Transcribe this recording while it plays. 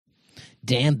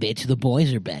Damn, bitch, the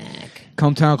boys are back.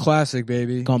 Cum Town classic,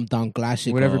 baby. Cum Town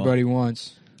classic. What everybody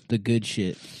wants. The good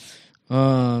shit.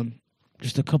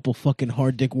 Just a couple fucking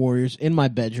hard dick warriors in my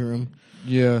bedroom.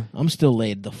 Yeah. I'm still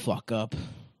laid the fuck up.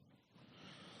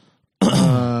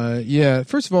 Yeah.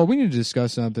 First of all, we need to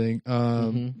discuss something.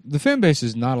 The fan base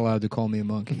is not allowed to call me a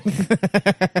monkey.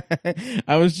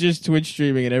 I was just Twitch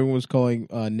streaming and everyone was calling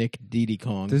Nick Diddy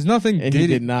Kong. There's nothing. And he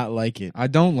did not like it. I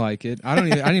don't like it. I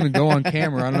didn't even go on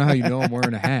camera. I don't know how you know I'm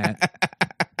wearing a hat.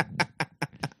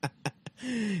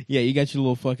 Yeah, you got your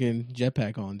little fucking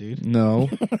jetpack on, dude. No,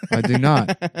 I do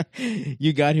not.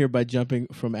 You got here by jumping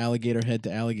from alligator head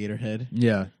to alligator head.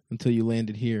 Yeah. Until you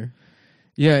landed here.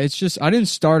 Yeah, it's just I didn't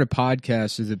start a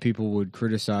podcast so that people would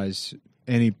criticize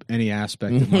any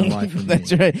aspect of my life.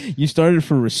 That's right. You started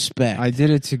for respect. I did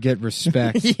it to get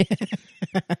respect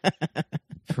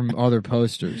from other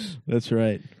posters. That's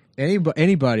right.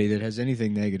 Anybody that has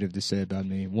anything negative to say about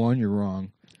me, one, you're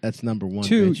wrong. That's number one.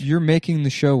 Two, bitch. You're making the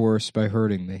show worse by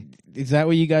hurting me. Is that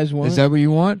what you guys want? Is that what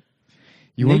you want?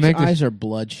 Nick's eyes are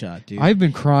bloodshot, dude. I've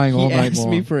been crying all night long. He asked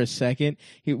me for a second.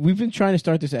 We've been trying to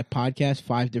start this at podcast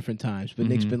 5 different times, but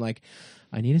Nick's been like,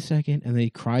 I need a second, and then he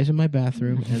cries in my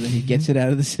bathroom, and then he gets it out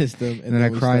of the system. And then I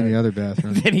cry in the other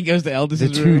bathroom. Then he goes to Eldest's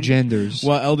room. The two genders.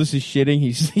 While Eldest is shitting,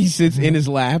 he sits in his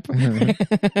lap.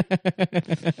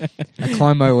 I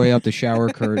climb my way up the shower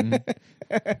curtain,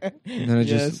 and then I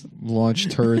just launch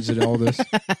turds at Eldest.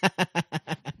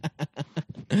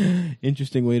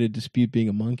 Interesting way to dispute being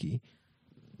a monkey.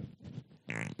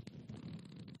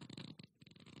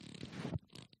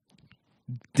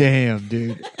 Damn,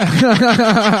 dude.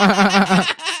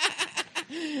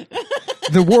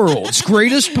 The world's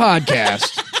greatest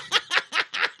podcast.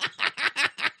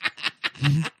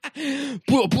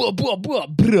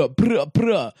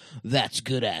 That's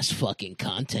good ass fucking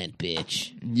content,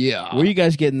 bitch. Yeah. Where you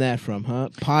guys getting that from, huh?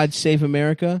 Pod Save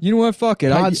America? You know what? Fuck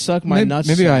it. Pod suck my nuts.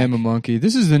 Maybe I am a monkey.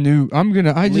 This is the new. I'm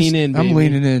leaning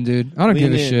in, dude. I don't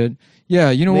give a shit. Yeah,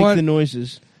 you know what? Make the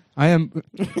noises. I am.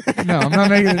 No, I'm not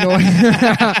making the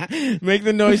noise. Make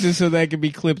the noises so that can be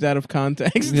clipped out of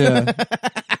context. Yeah.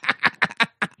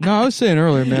 No, I was saying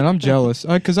earlier, man, I'm jealous.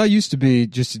 Because I used to be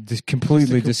just a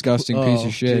completely disgusting piece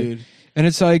of shit. Dude. And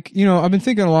it's like, I've been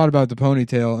thinking a lot about the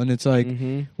ponytail, and it's like,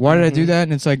 why did I do that?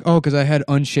 And it's like, because I had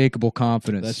unshakable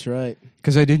confidence. That's right.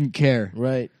 Because I didn't care.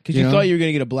 Right. Because you thought you were going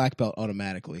to get a black belt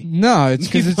automatically. No, it's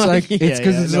because it's like,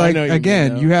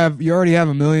 again, you already have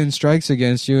a million strikes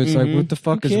against you. It's like, what the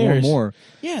fuck is one more?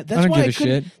 Yeah, that's I don't why give a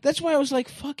shit. That's why I was like,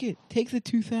 fuck it, take the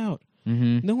tooth out.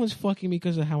 No one's fucking me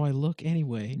because of how I look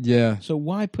anyway. Yeah. So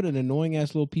why put an annoying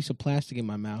ass little piece of plastic in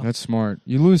my mouth? That's smart.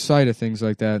 You lose sight of things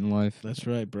like that in life. That's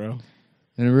right, bro.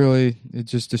 And it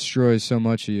just destroys so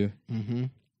much of you.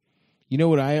 You know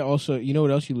what else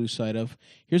you lose sight of?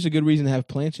 Here's a good reason to have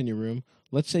plants in your room.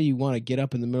 Let's say you want to get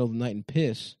up in the middle of the night and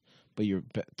piss, but your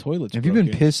toilet's Have broken.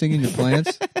 you been pissing in your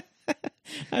plants?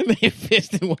 I may have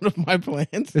pissed in one of my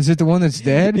plants. Is it the one that's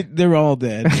dead? They're all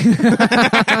dead.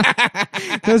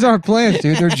 Those aren't plants,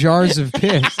 dude. They're jars of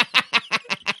piss.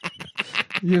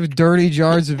 You have dirty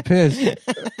jars of piss.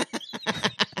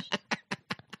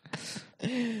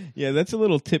 Yeah, that's a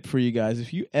little tip for you guys.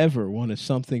 If you ever wanted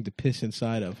something to piss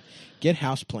inside of, get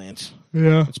houseplants.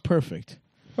 Yeah. It's perfect.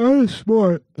 That is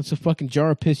smart. It's a fucking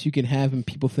jar of piss you can have, and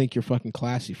people think you're fucking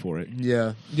classy for it.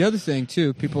 Yeah. The other thing,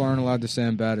 too, people aren't allowed to say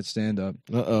I'm bad at stand-up.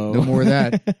 Uh-oh. No more of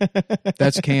that.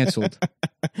 That's canceled.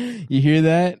 You hear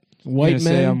that? White man?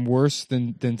 Say I'm worse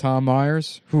than Tom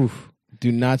Myers? Whew.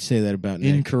 Do not say that about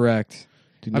Nick. Incorrect.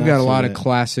 I've got a lot of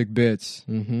classic bits.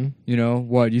 You know,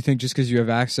 what? You think just because you have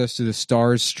access to the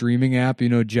Stars streaming app, you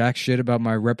know jack shit about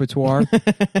my repertoire?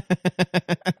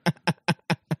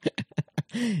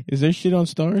 Is there shit on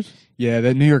Stars? Yeah,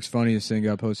 that New York's Funniest thing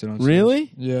got posted on Stars.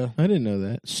 Really? Yeah. I didn't know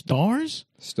that. Stars?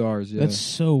 Stars, yeah. That's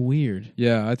so weird.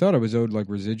 Yeah, I thought I was owed like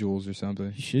residuals or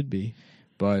something. You should be.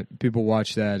 But people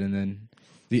watch that and then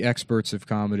the experts of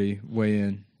comedy weigh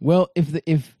in. Well,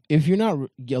 if you're not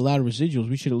allowed residuals,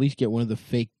 we should at least get one of the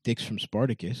fake dicks from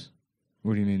Spartacus.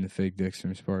 What do you mean the fake dicks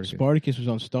from Spartacus? Spartacus was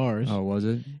on Stars. Oh, was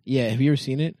it? Yeah, have you ever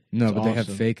seen it? No, It's but awesome. they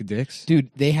have fake dicks? Dude,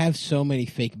 they have so many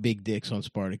fake big dicks on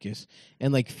Spartacus.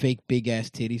 And like fake big ass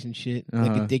titties and shit.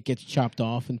 Like a dick gets chopped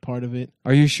off and part of it.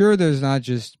 Are you sure there's not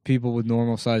just people with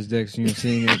normal sized dicks and you're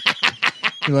seeing it?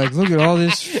 You're like, look at all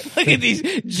this. Look at these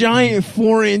giant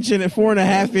 4-inch and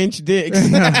 4.5-inch dicks.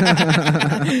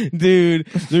 Dude,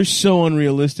 they're so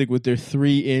unrealistic with their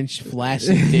 3-inch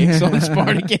flaccid dicks on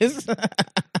Spartacus.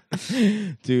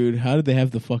 Dude, how did they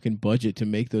have the fucking budget to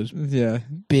make those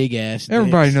big ass dicks?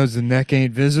 Everybody knows the neck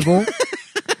ain't visible.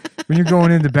 When you're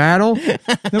going into battle,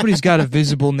 nobody's got a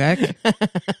visible neck.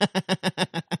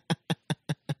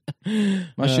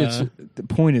 My shit's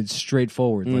pointed straight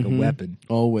forward like a weapon.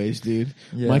 Always, dude.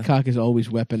 Yeah. My cock is always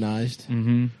weaponized.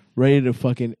 Mm-hmm. Ready to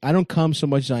fucking... I don't cum so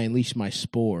much as I unleash my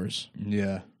spores.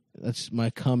 Yeah. My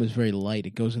cum is very light.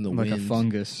 It goes in the wind. Like a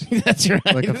fungus. That's right.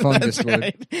 Like a fungus That's would.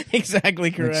 right.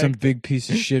 Exactly correct. Like some big piece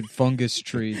of shit fungus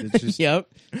tree that's just yep.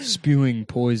 spewing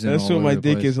poison. That's all what my over the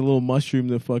dick place. is, a little mushroom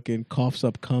that fucking coughs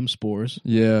up cum spores.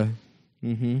 Yeah.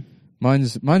 Mm-hmm.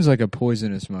 Mine's like a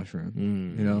poisonous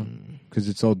mushroom, you know, because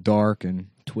it's all dark and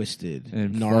twisted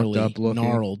and gnarly, fucked up looking.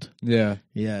 gnarled. Yeah.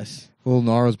 Yes. Little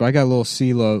gnarls, but I got a little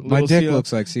CeeLo. My dick CeeLo.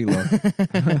 looks like CeeLo.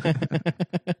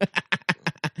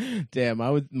 Damn,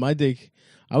 I would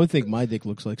think my dick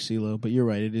looks like CeeLo, but you're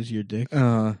right, it is your dick.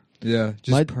 Yeah,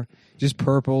 just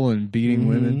purple and beating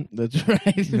women. That's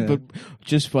right. Yeah. But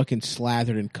just fucking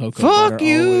slathered in cocoa Fuck butter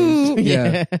you! always.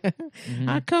 Yeah.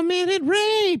 I committed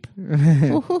rape.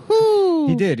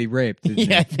 He did. He raped. Didn't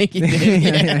Yeah, I he? think he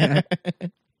did. Yeah.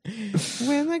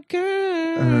 When the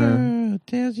girl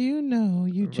tells you no,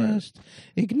 you just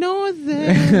ignore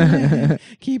them.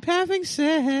 Keep having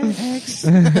sex.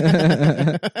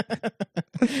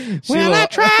 Well, I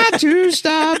tried to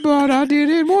stop, but I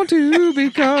didn't want to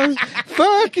because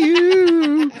fuck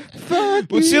you. Fuck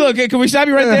Well, you. CeeLo, can we stop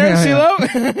you right there,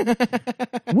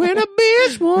 CeeLo? When a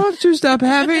bitch wants to stop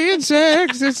having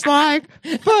sex, it's like,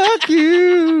 fuck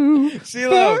you.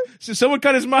 CeeLo, so someone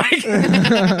cut his mic.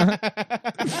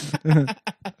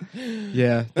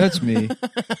 Yeah, that's me.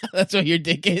 That's what your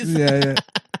dick is. Yeah.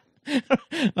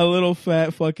 A little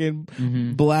fat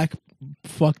fucking black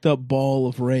fucked up ball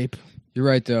of rape. You're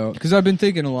right, though, because I've been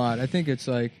thinking a lot. I think it's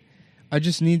like, I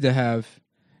just need to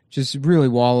just really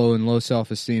wallow in low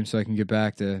self-esteem so I can get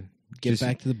back to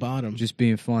the bottom. just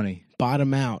being funny.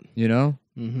 Bottom out. You know?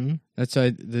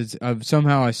 Mm-hmm.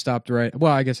 Somehow I stopped writing.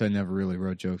 Well, I guess I never really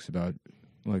wrote jokes about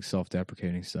like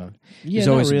self-deprecating stuff. Yeah, it's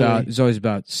always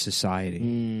about society,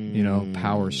 you know,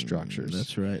 power structures.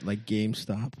 That's right, like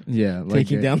GameStop. Yeah, like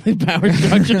Taking down the power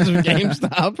structures of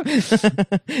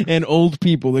GameStop. And old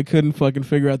people that couldn't fucking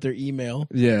figure out their email.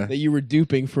 Yeah. That you were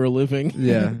duping for a living.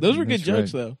 Yeah. Those were good that's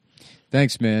jokes, right. though.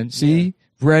 Thanks, man. See?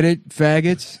 Reddit,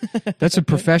 faggots. That's a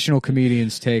professional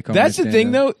comedian's take on That's my the thing,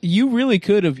 stand-up. though.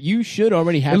 You should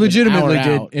already have It legitimately an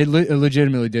hour did. out. It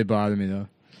legitimately did bother me, though.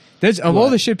 All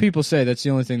the shit people say, that's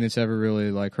the only thing that's ever really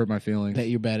like hurt my feelings. That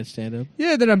you're bad at stand-up?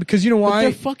 Yeah, because you know But why?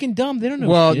 they're fucking dumb. They don't know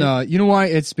Well, shit. no, you know why?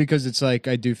 It's because it's like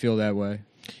I do feel that way.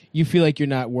 You feel like you're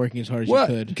not working as hard as you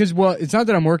could. Because it's not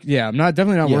that I'm working. Yeah, I'm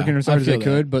definitely not working as hard as I feel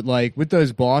could. But like with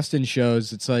those Boston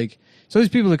shows, it's like these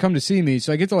people that come to see me.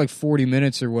 So I get to like 40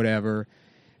 minutes or whatever,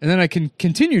 and then I can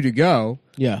continue to go.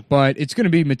 Yeah. But it's going to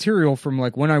be material from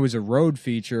like when I was a road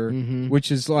feature,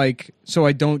 which is like so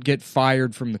I don't get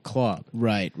fired from the club.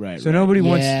 Right. So nobody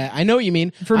wants. Yeah, I know what you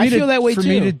mean. For me I feel that way for too.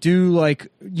 me to do like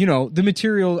the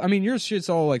material. I mean, your shit's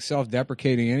all like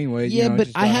self-deprecating anyway. Yeah, but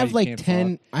just I about how have you like can't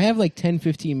 10. fuck. I have like 10,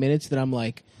 15 minutes that I'm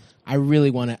like, I really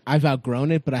want to. I've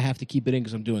outgrown it, but I have to keep it in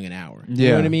because I'm doing an hour. You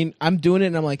know what I mean? I'm doing it,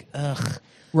 and I'm like, ugh.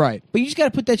 Right. But you just got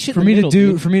to put that shit For in the me middle,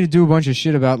 to do a bunch of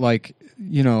shit about like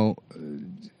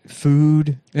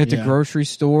food at the grocery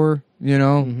store.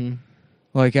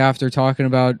 Like after talking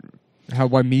about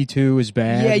why Me Too is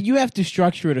bad. Yeah, you have to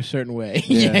structure it a certain way.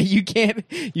 Yeah. You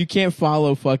can't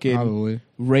follow fucking Probably.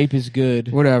 rape is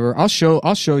good. Whatever. I'll show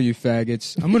you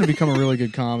faggots. I'm gonna become a really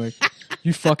good comic.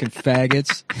 You fucking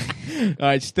faggots. All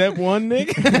right, step one,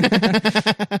 Nick.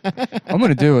 I'm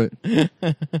gonna do it.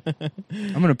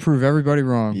 I'm gonna prove everybody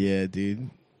wrong. Yeah, dude.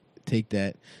 Take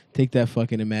that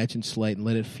fucking imagined slight and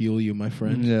let it fuel you, my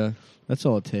friend. Yeah. That's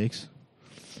all it takes.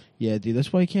 Yeah, dude.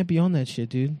 That's why you can't be on that shit,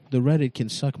 dude. The Reddit can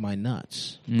suck my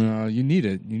nuts. No, you need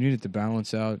it. You need it to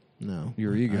balance out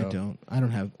your ego. I don't. I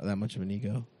don't have that much of an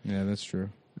ego. Yeah, that's true.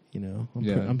 You know.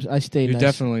 Yeah. I stay. You're nice.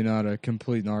 definitely not a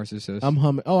complete narcissist. I'm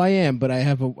humming. Oh, I am, but I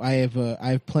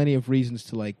have plenty of reasons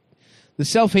to like. The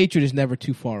self-hatred is never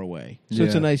too far away, so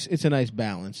it's a nice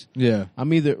balance. Yeah,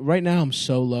 I'm either right now I'm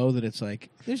so low that it's like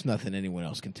there's nothing anyone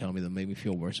else can tell me that make me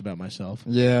feel worse about myself.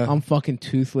 Yeah, I'm fucking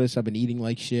toothless. I've been eating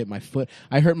like shit.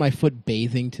 I hurt my foot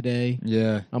bathing today.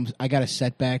 Yeah, I got a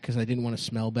setback because I didn't want to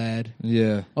smell bad.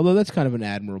 Yeah, although that's kind of an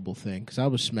admirable thing because I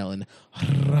was smelling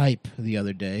ripe the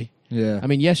other day. Yeah, I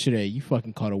mean yesterday you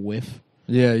fucking caught a whiff.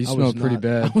 Yeah, you smelled pretty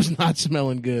bad. I was not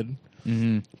smelling good.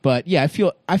 Mm-hmm. But yeah, I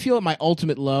feel at my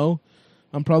ultimate low.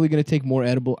 I'm probably going to take more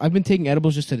edible. I've been taking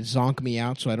edibles just to zonk me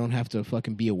out so I don't have to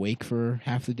fucking be awake for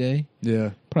half the day. Yeah.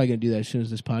 Probably going to do that as soon as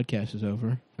this podcast is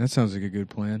over. That sounds like a good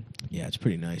plan. Yeah, it's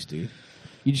pretty nice, dude.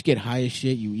 You just get high as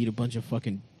shit, you eat a bunch of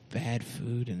fucking bad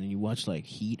food, and then you watch like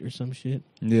Heat or some shit.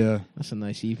 Yeah. That's a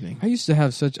nice evening. I used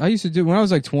to do, when I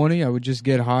was like 20, I would just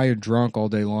get high or drunk all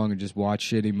day long and just watch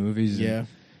shitty movies. Yeah.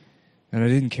 And I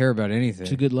didn't care about anything.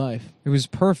 It's a good life. It was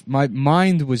perfect. My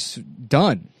mind was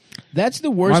done. That's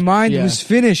the worst. My mind was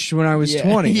finished when I was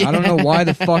 20. Yeah. I don't know why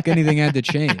the fuck anything had to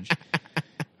change.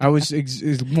 I was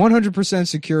 100%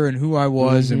 secure in who I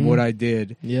was and what I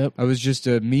did. Yep. I was just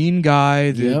a mean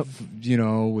guy that,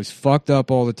 was fucked up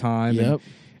all the time. Yep.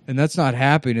 And that's not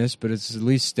happiness, but it's at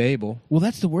least stable. Well,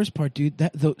 that's the worst part, dude.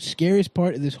 The scariest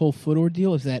part of this whole foot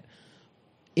ordeal is that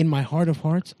in my heart of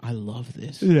hearts, I love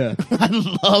this. Yeah. I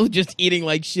love just eating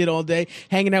like shit all day,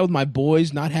 hanging out with my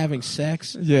boys, not having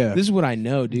sex. Yeah. This is what I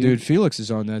know, dude. Dude, Felix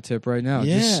is on that tip right now.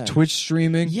 Yeah. Just Twitch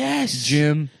streaming. Yes.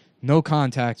 Gym. No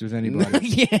contact with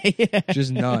anybody. Yeah.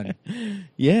 Just none.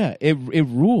 Yeah. It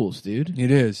rules, dude.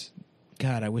 It is.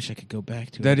 God, I wish I could go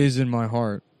back to it. That is in my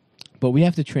heart. But we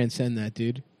have to transcend that,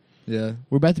 dude. Yeah.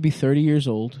 We're about to be 30 years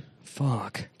old.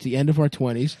 Fuck. It's the end of our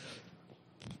 20s.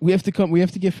 We have to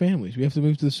get families. We have to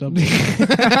move to the suburbs.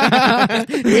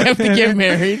 We have to get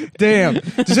married. Damn.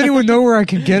 Does anyone know where I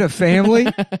can get a family?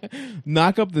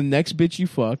 Knock up the next bitch you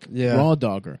fuck. Yeah. Raw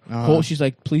dog her. She's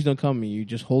like, please don't come to me. You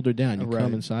just hold her down. You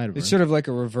come inside of her. It's sort of like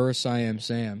a reverse I Am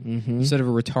Sam. Instead of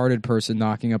a retarded person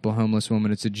knocking up a homeless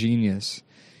woman, it's a genius.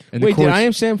 And wait, did I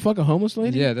Am Sam fuck a homeless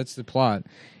lady? Yeah, that's the plot.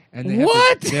 And they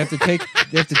have to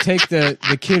take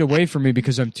the kid away from me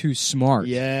because I'm too smart.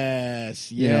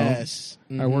 Yes. You know?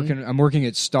 I'm working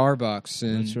at Starbucks,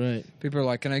 and that's right. People are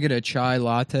like, "Can I get a chai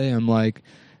latte?" I'm like,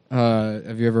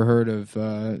 "Have you ever heard of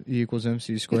E =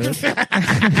 MC squared?"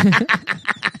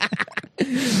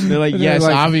 They're like, yes,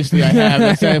 obviously I have.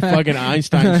 That's that fucking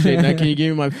Einstein shit. Now, can you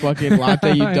give me my fucking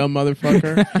latte, you dumb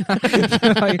motherfucker?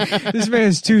 Like, this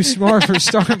man's too smart for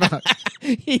Starbucks.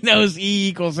 He knows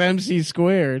E = MC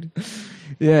squared.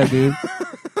 Yeah, dude.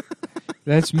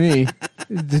 That's me.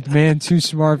 The man too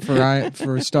smart for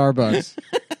Starbucks.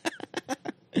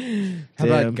 How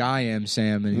about Guy Am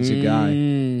Sam? And he's a guy.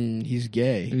 He's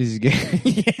gay. He's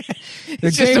gay.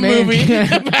 It's just a movie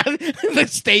about the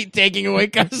state taking away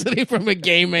custody from a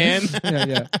gay man.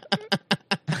 Yeah.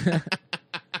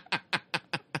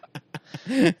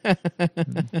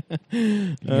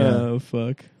 Oh,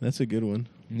 fuck. That's a good one.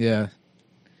 Yeah.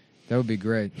 That would be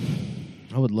great.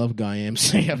 I would love Guy Am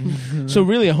Sam. So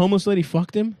really, a homeless lady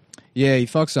fucked him? Yeah, he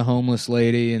fucks a homeless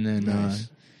lady, and then nice.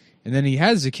 And then he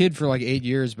has a kid for like 8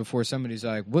 years before somebody's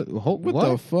like, what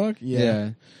the fuck?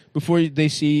 Yeah. Before they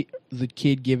see the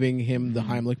kid giving him the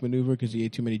Heimlich maneuver because he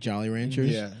ate too many Jolly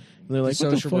Ranchers. Yeah. And they're like, what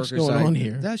the fuck's going on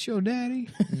here? That's your daddy?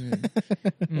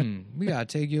 We gotta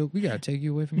take you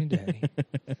away from your daddy.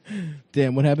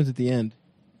 Damn, what happens at the end?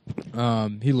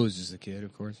 He loses the kid,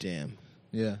 of course. Damn.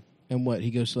 Yeah. And what?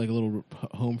 He goes to like a little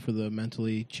home for the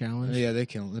mentally challenged? Yeah, they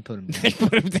kill him. They put him down. They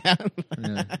put him down.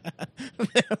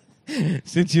 Yeah.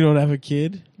 Since you don't have a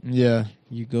kid, yeah,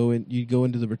 you go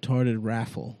into the retarded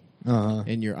raffle. Uh-huh.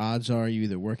 And your odds are you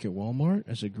either work at Walmart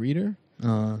as a greeter,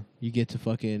 you get to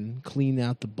fucking clean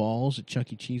out the balls at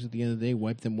Chuck E. Cheese at the end of the day,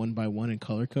 wipe them one by one and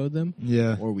color code them,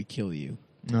 or we kill you.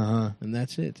 And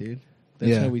that's it, dude.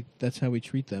 That's how we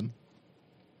treat them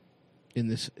in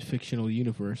this fictional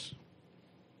universe.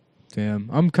 Damn,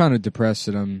 I'm kind of depressed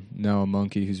that I'm now a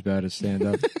monkey who's bad at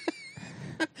stand-up.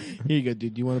 Here you go,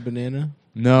 dude. Do you want a banana?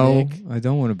 No, Nick? I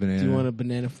don't want a banana. Do you want a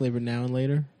banana flavor now and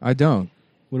later? I don't.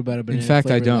 What about a banana? In fact,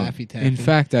 I don't. Laffy Taffy? In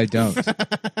fact, I don't.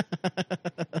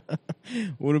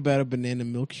 What about a banana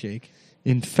milkshake?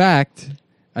 In fact,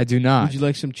 I do not. Would you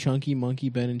like some chunky monkey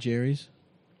Ben and Jerry's?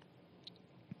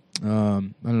 I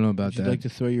don't know about Would you that. like to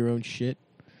throw your own shit?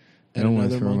 I don't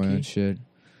want to throw my own shit.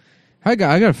 I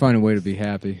got to find a way to be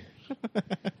happy.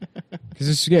 Because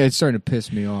it's starting to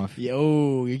piss me off.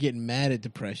 Yo, you're getting mad at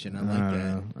depression. I like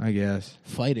that. I guess.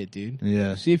 Fight it, dude.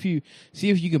 Yeah. See if you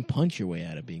can punch your way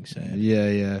out of being sad.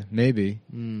 Yeah. Maybe.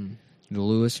 The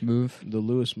Lewis move. The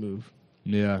Lewis move.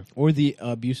 Yeah. Or the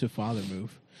abusive father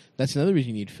move. That's another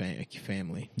reason you need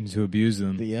family. To abuse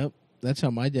them. Yep. That's how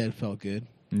my dad felt good.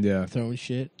 Yeah. Throwing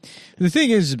shit. The thing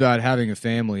is about having a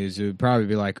family is it would probably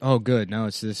be like, oh, good, now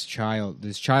it's this child.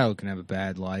 This child can have a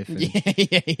bad life. And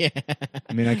yeah.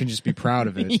 I mean, I can just be proud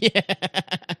of it. Yeah.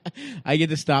 I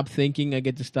get to stop thinking. I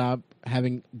get to stop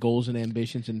having goals and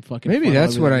ambitions and fucking. Maybe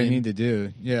that's what I need to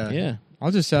do. Yeah. Yeah.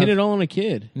 I'll just hit it all on a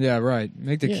kid. Yeah, right.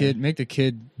 Make the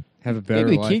kid have a better life.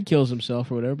 Maybe the life. kid kills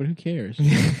himself or whatever, but who cares?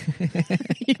 You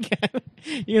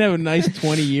can have a nice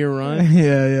 20-year run.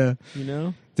 Yeah. You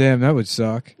know? Damn, that would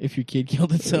suck. If your kid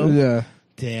killed itself? Yeah.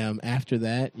 Damn, after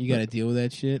that, you got to deal with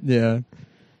that shit? Yeah.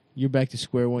 You're back to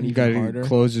square one you even harder.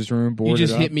 Close his room, board You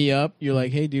just it up. hit me up. You're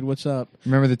like, hey, dude, what's up?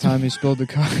 Remember the time you spilled the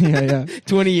coffee? Yeah.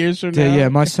 20 years from now? Yeah,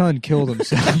 my son killed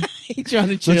himself. He's trying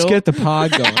to chill. Let's get the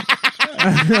pod going.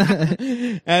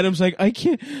 Adam's like, I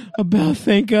can't.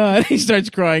 Thank God. He starts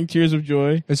crying tears of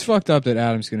joy. It's fucked up that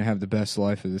Adam's going to have the best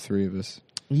life of the three of us.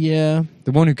 Yeah.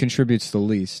 The one who contributes the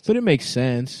least. But it makes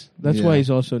sense. That's why he's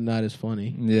also not as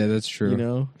funny. Yeah, that's true. You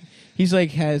know? He's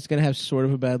like gonna have sort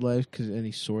of a bad life and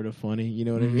he's sort of funny. You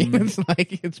know what I mean? It's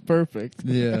like it's perfect.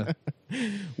 Yeah,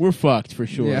 we're fucked for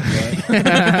sure.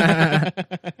 Yeah.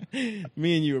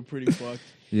 Me and you are pretty fucked.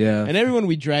 Yeah, and everyone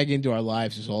we drag into our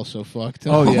lives is also fucked.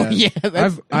 Oh yeah, yeah.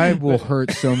 I will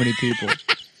hurt so many people.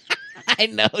 I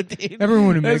know, dude.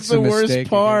 Everyone who makes the worst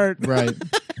part. Right.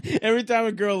 Every time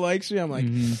a girl likes me, I'm like.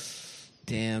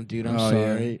 Damn, dude, I'm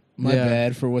sorry. Yeah. My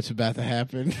bad for what's about to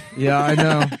happen. Yeah, I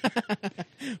know.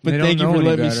 But thank you for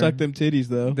letting me suck them titties,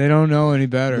 though. They don't know any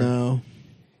better. No.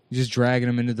 You're just dragging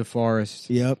them into the forest.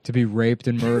 Yep. To be raped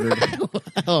and murdered.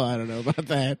 Oh, I don't know about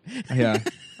that. Yeah.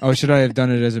 Oh, should I have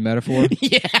done it as a metaphor?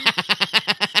 Yeah.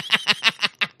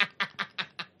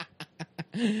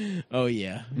 Oh,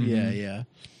 yeah. Yeah.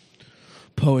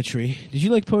 Poetry. Did you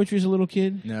like poetry as a little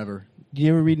kid? Never. Did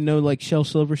you ever read like Shel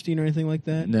Silverstein or anything like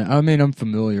that? No, I mean, I'm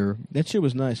familiar. That shit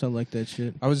was nice. I like that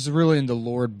shit. I was really into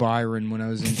Lord Byron when I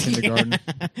was in kindergarten.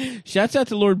 Shouts out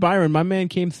to Lord Byron. My man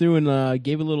came through and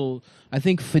gave a little, I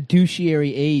think,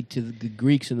 fiduciary aid to the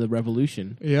Greeks in the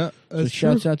Revolution. Yeah, so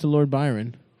shouts out to Lord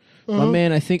Byron. My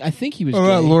man, I think he was.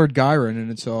 Oh, gay. Lord Byron, and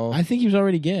it's all. I think he was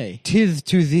already gay. 'Tis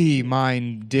to thee,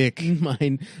 mine dick,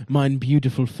 mine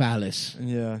beautiful phallus.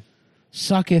 Yeah.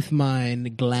 Sucketh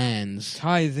mine glands.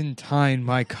 Tithe and tine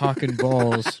my cock and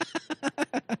balls.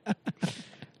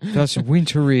 Thus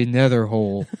wintry nether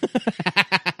hole.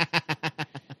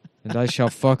 And I shall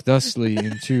fuck thusly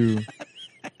into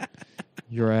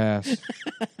your ass.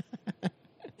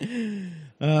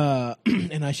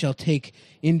 And I shall take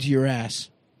into your ass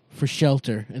for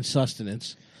shelter and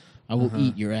sustenance. I will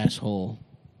eat your asshole.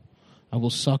 I will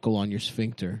suckle on your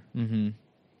sphincter.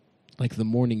 Like the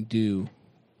morning dew.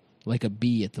 Like a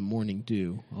bee at the morning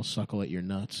dew. I'll suckle at your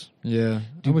nuts. Yeah.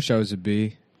 I wish I was a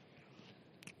bee.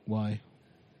 Why?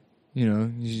 You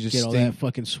know, you just get all that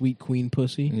fucking sweet queen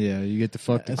pussy. Yeah, you get to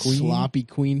fuck the queen. Sloppy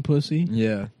queen pussy.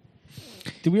 Yeah.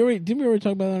 Didn't we already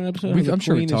talk about that on an episode? I'm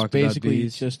sure we talked about basically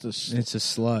bees. Just it's a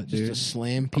slut, dude. Just a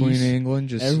slam piece. Queen of England.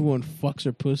 Just everyone fucks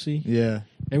her pussy. Yeah.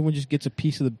 Everyone just gets a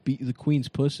piece of the queen's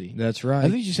pussy. That's right. I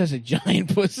think she just has a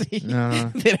giant pussy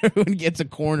that everyone gets a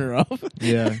corner of.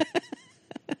 Yeah.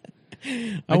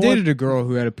 I dated a girl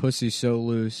who had a pussy so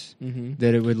loose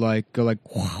that it would like go like,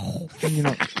 you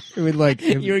know, it would like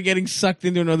you were getting sucked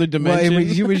into another dimension. Well,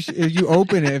 if you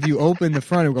open it, if you open the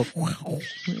front, it would go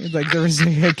like there was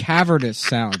a cavernous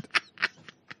sound.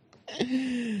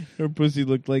 Her pussy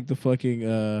looked like the fucking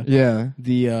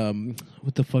the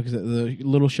what the fuck is that? The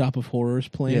Little Shop of Horrors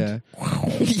plant. Yeah.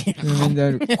 And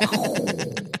then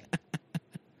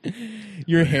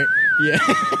your hair, yeah.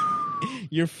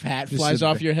 Your fat flies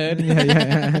off your head.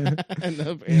 Yeah. And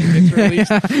it's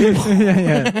released.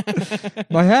 Yeah.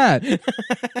 My hat.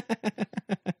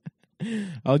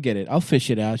 I'll get it. I'll fish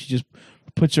it out. She just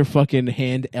puts her fucking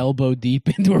hand elbow deep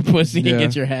into her pussy and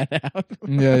gets your hat out.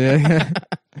 Yeah.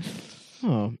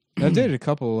 Oh. I dated a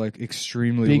couple like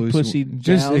extremely big loose, pussy,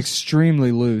 just gals.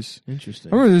 extremely loose.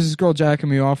 Interesting. I remember this girl jacking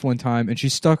me off one time, and she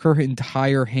stuck her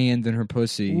entire hand in her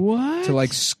pussy. What? To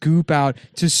like scoop out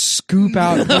pussy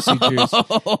juice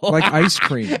like ice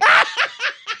cream. What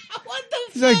the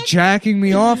She's like jacking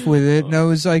me off with it, and I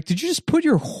was like, "Did you just put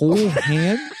your whole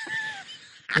hand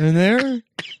in there?"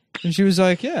 And she was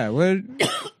like, "Yeah." What?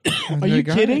 Are you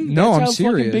kidding? No, That's I'm how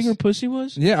serious. Fucking big her pussy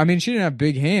was? Yeah, I mean, she didn't have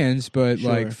big hands, but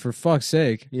like, for fuck's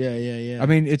sake. Yeah. I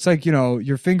mean, it's like, you know,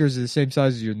 your fingers are the same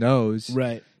size as your nose.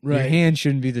 Right. Your hand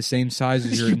shouldn't be the same size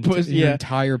as your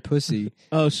entire pussy.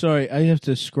 Oh, sorry. I have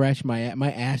to scratch my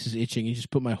ass is itching. You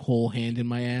just put my whole hand in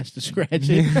my ass to scratch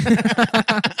it.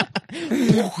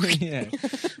 Yeah.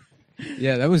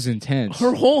 Yeah, that was intense.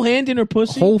 Her whole hand in her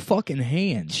pussy? Whole fucking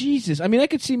hand. Jesus. I mean, I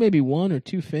could see maybe one or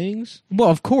two things. Well,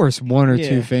 of course, one or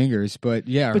two fingers, but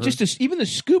yeah. But even the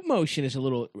scoop motion is a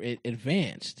little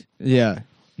advanced. Yeah.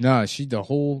 No, the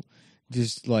whole,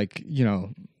 just like, you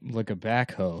know, like a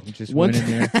backhoe. Just went in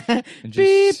there and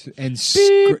just,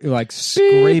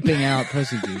 scraping out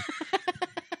pussy juice.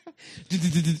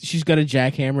 She's got a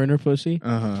jackhammer in her pussy.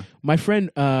 Uh-huh. My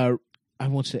friend, I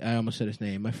almost said his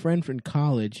name. My friend from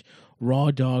college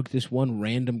raw dogged this one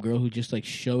random girl who just like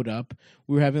showed up.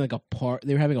 We were having like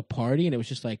they were having a party, and it was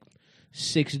just like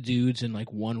 6 dudes and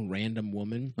like one random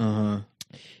woman. Uh-huh.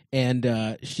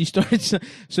 And she started,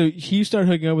 so he started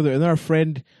hooking up with her, and then our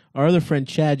friend our other friend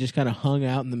Chad just kind of hung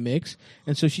out in the mix,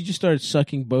 and so she just started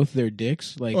sucking both their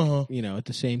dicks, like at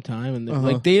the same time, and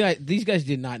like these guys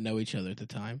did not know each other at the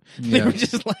time. Yeah. They were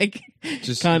just like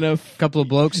kind of a couple of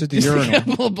blokes at the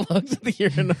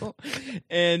urinal,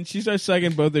 and she starts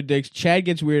sucking both their dicks. Chad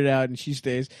gets weirded out, and she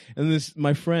stays. And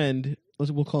my friend,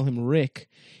 we'll call him Rick.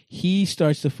 He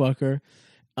starts to fuck her.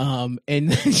 And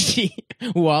then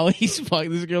while he's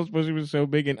fucking, this girl's pussy was so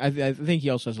big, and I think he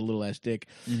also has a little ass dick.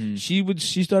 Mm-hmm.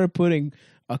 She started putting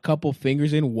a couple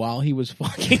fingers in while he was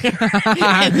fucking her,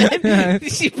 and then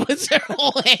she puts her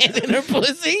whole hand in her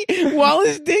pussy while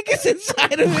his dick is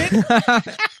inside of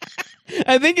it.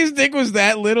 I think his dick was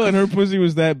that little and her pussy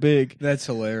was that big. That's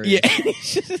hilarious. Yeah,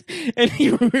 and he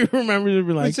remembers to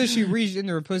be like, so she reached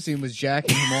into her pussy and was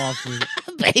jacking him off.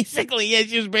 Basically, yeah,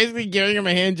 she was basically giving him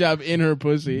a hand job in her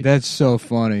pussy. That's so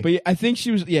funny. But I think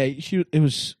she was. Yeah, it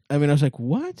was. I mean, I was like,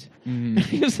 what? Mm.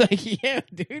 He was like, yeah,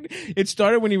 dude. It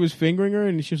started when he was fingering her,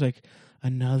 and she was like,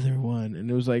 another one, and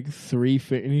it was like 3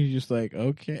 fingers, and he's just like,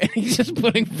 okay. And he's just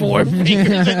putting 4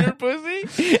 fingers in her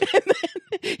pussy, and then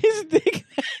his dick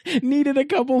needed a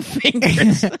couple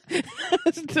fingers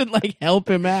to like help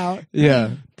him out.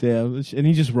 Yeah, damn. And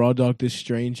he just raw dogged this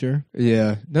stranger.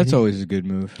 Yeah, that's always a good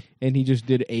move. And he just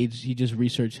did AIDS. He just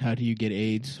researched how do you get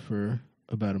AIDS for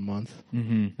about a month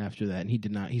after that, and he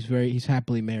did not. He's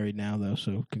happily married now, though.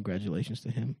 So congratulations to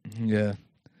him. Yeah.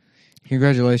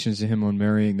 Congratulations to him on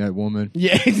marrying that woman.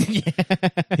 Yeah.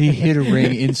 He hid a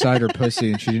ring inside her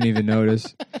pussy and she didn't even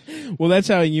notice. Well, that's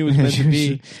how he knew it was meant to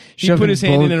be. He put his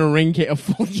hand in a ring. You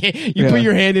put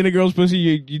your hand in a girl's pussy,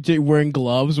 you wearing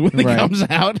gloves when it comes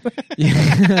out.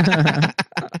 Yeah.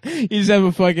 You just have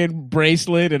a fucking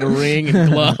bracelet and a ring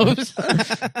and gloves.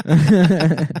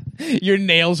 Your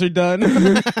nails are done.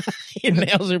 Your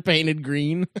nails are painted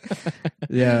green.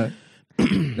 Yeah.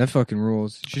 That fucking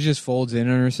rules. She just folds in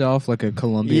on herself like a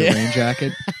Columbia rain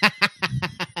jacket.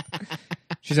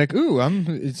 She's like, "Ooh,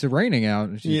 it's raining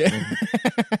out." She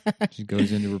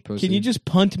goes into her pussy. Can you just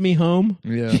punt me home?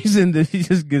 Yeah. She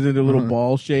just gets into a little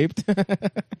ball shaped. Oh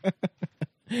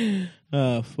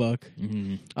fuck.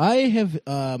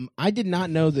 Mm-hmm. I did not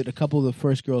know that a couple of the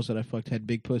first girls that I fucked had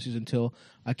big pussies until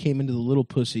I came into the little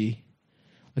pussy.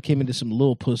 I came into some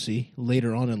little pussy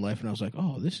later on in life, and I was like,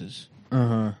 "Oh, this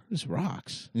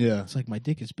rocks." Yeah. It's like my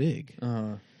dick is big.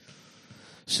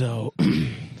 So,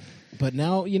 but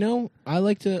now, I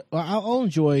like to, I'll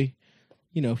enjoy,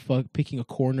 picking a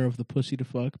corner of the pussy to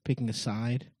fuck, picking a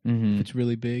side if it's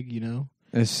really big,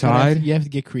 A side? You have to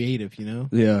get creative, Yeah. I'm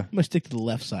going to stick to the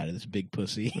left side of this big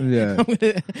pussy. Yeah. I'm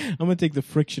gonna take the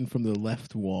friction from the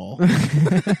left wall. I'm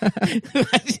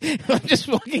just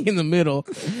walking in the middle.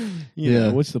 You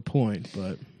know, what's the point?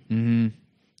 But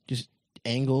just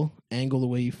angle the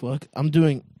way you fuck. I'm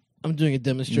doing a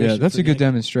demonstration. Yeah, that's a good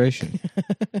demonstration.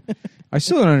 I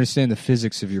still don't understand the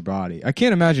physics of your body. I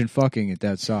can't imagine fucking at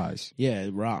that size. Yeah,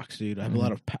 it rocks, dude. I have a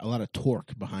lot of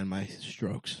torque behind my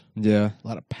strokes. Yeah, a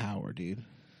lot of power, dude.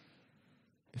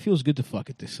 It feels good to fuck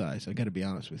at this size. I got to be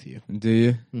honest with you. Do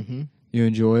you? Mm-hmm. You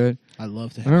enjoy it? I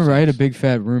love to. I remember I had a big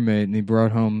fat roommate, and he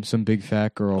brought home some big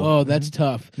fat girl. Oh, that's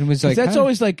tough. And it was like that's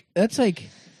always like it's like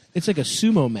a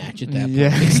sumo match at that point.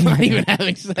 Yeah. It's not even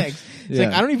having sex. It's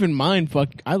like I don't even mind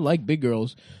I like big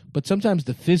girls, but sometimes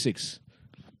the physics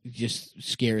just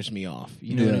scares me off.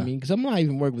 You know what I mean? Because I'm not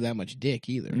even working with that much dick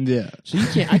either. Yeah. So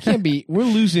I can't be. We're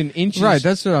losing inches. Right.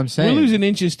 That's what I'm saying. We're losing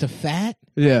inches to fat.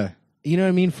 Yeah. You know what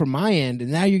I mean? From my end,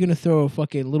 and now you're gonna throw a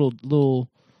fucking little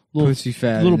pussy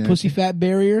fat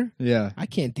barrier. Yeah. I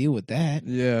can't deal with that.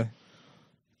 Yeah.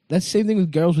 That's the same thing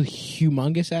with girls with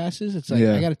humongous asses. It's like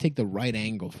I got to take the right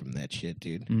angle from that shit,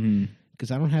 dude.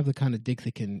 Because I don't have the kind of dick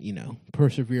that can,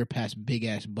 persevere past big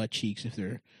ass butt cheeks if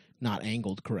they're not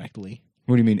angled correctly.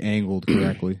 What do you mean angled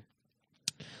correctly?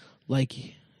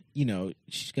 Like,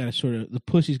 she's got to the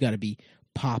pussy's got to be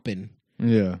popping.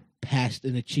 Yeah. Past,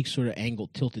 and the cheeks sort of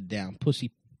angled, tilted down.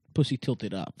 Pussy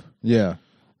tilted up. Yeah.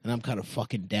 And I'm kind of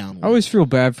fucking down. I always feel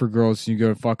bad for girls. You go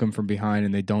to fuck them from behind,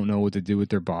 and they don't know what to do with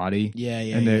their body. Yeah.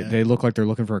 And they look like they're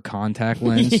looking for a contact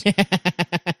lens.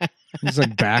 It's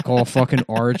like back all fucking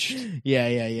arched.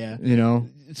 Yeah.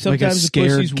 Sometimes like the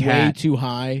pussy's cat. way too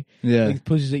high. Yeah. Like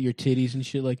pussy's at your titties and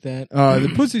shit like that.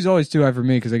 The pussy's always too high for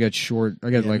me because I got short. I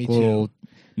got like little,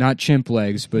 not chimp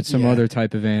legs, but some other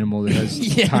type of animal that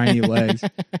has tiny legs.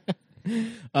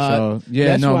 Me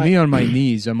on my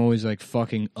knees, I'm always like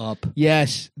fucking up.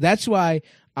 Yes, that's why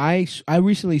I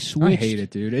recently switched. I hate it,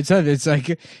 dude. It's like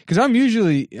because I'm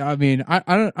usually. I mean,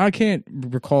 I can't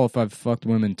recall if I've fucked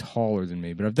women taller than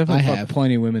me, but I've definitely fucked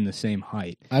plenty of women the same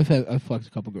height. I've fucked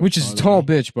a couple girls, which is a tall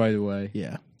bitch, by the way.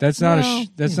 Yeah, that's not a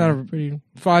pretty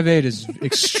 5'8" is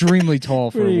extremely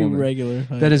tall for a woman. Regular.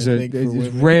 That is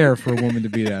it's rare for a woman to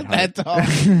be that high. That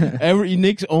tall.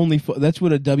 Nick's only. That's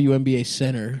what a WNBA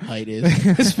center height is.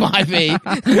 It's 5'8".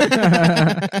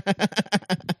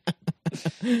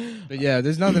 But yeah,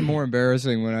 there's nothing more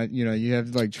embarrassing when you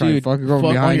have to like try to fuck a girl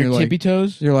behind your tippy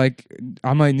toes. You're like,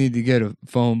 I might need to get a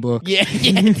phone book. Yeah,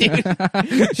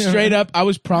 dude. Straight up, I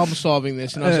was problem solving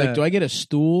this, and I was like, do I get a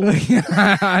stool?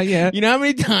 Yeah. You know how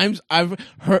many times I've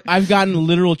gotten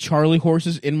literal Charlie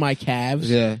horses in my calves?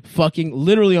 Yeah. Fucking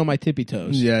literally on my tippy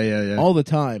toes. Yeah. All the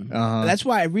time. Uh-huh. That's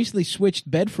why I recently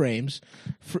switched bed frames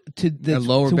to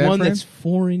lower bed one frame? that's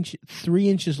 3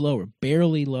 inches lower,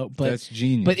 barely low. But that's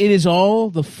genius. But it is all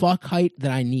the fuck height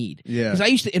that I need. Yeah. Because I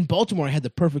used to in Baltimore, I had the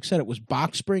perfect setup. It was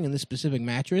box spring and this specific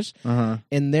mattress, and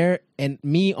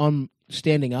me on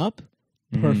standing up,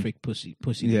 perfect pussy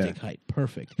to dick height,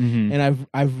 perfect. Mm-hmm. And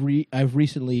I've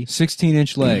recently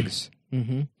 16-inch legs.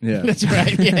 Mm-hmm. Yeah, that's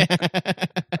right.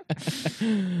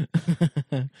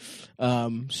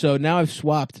 Yeah. So now I've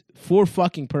swapped for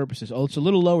fucking purposes. Oh, it's a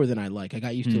little lower than I like. I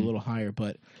got used to a little higher,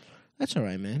 but that's all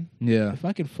right, man. Yeah. If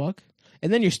I can fuck,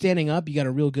 and then you're standing up, you got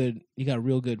a real good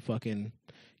fucking.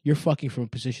 You're fucking from a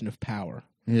position of power.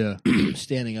 Yeah.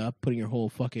 Standing up, putting your whole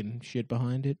fucking shit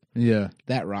behind it. Yeah.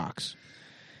 That rocks.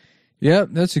 Yeah,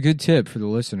 that's a good tip for the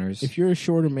listeners. If you're a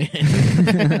shorter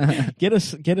man, get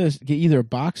either a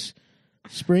box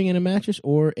spring in a mattress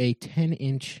or a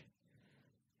 10-inch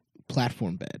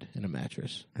platform bed in a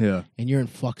mattress. Yeah. And you're in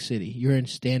fuck city. You're in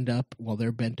stand up while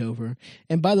they're bent over.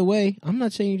 And by the way, I'm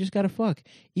not saying you just gotta fuck.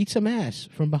 Eat some ass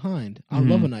from behind. I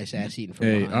love a nice ass eaten from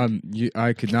behind.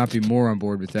 I could not be more on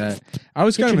board with that. I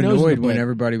was kind of annoyed when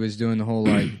everybody was doing the whole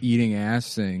like eating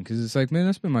ass thing because it's like, man,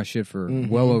 that's been my shit for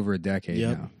well over a decade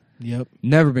now. Yep.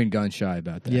 Never been gun shy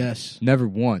about that. Yes. Never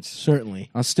once. Certainly.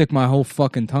 I'll stick my whole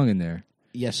fucking tongue in there.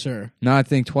 Yes, sir. Not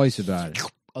think twice about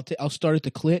it. I'll start at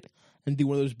the clit and do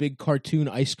one of those big cartoon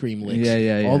ice cream licks.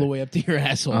 Yeah. All the way up to your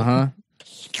asshole. Uh-huh.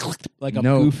 Like I'm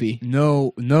goofy.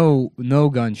 No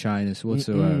gun shyness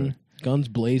whatsoever. Guns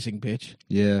blazing, bitch.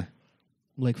 Yeah.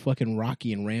 Like fucking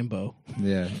Rocky and Rambo.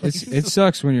 Yeah. It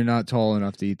sucks when you're not tall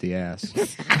enough to eat the ass.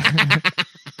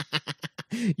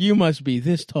 You must be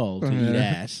this tall to eat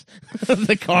ass.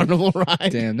 The carnival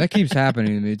ride. Damn, that keeps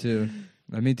happening to me too.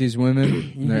 I meet these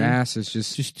women, and their ass is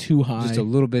just too high. Just a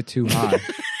little bit too high.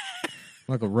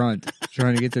 Like a runt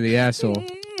trying to get to the asshole.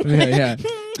 Yeah.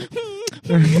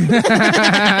 Trying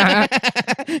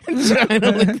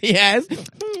to lick the ass.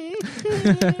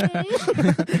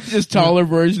 Just taller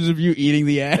versions of you eating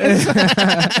the ass.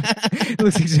 It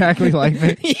looks exactly like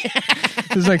me. Yeah.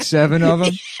 There's like 7 of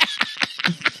them.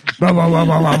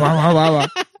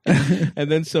 And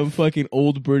then some fucking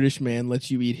old British man lets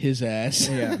you eat his ass.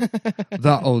 Yeah.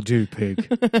 That'll do, pig.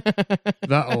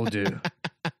 That'll do.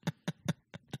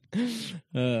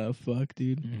 Fuck,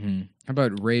 dude. Mm-hmm. How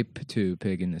about Rape 2,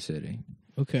 Pig in the City?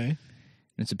 Okay.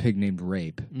 It's a pig named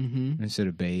Rape instead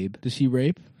of Babe. Does he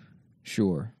rape?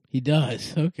 Sure. He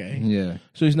does. Okay. Yeah.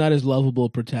 So he's not as lovable a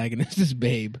protagonist as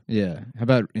Babe. Yeah. How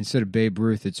about instead of Babe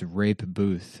Ruth, it's Rape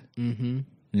Booth? Mm-hmm.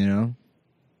 You know?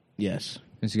 Yes.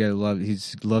 This guy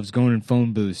loves going in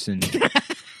phone booths and.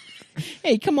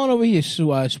 Hey, come on over here,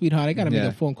 sweetheart. I gotta make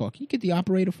a phone call. Can you get the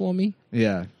operator for me?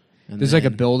 Yeah. There's like a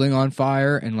building on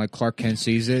fire, and like Clark Kent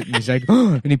sees it, and he's like,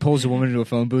 and he pulls a woman into a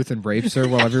phone booth and rapes her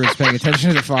while everyone's paying attention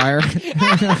to the fire.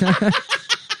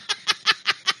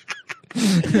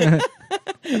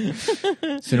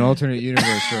 It's an alternate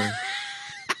universe where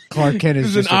Clark Kent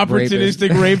is just an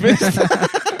opportunistic rapist.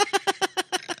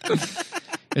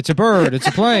 It's a bird. It's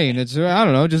a plane. I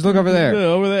don't know. Just look over there.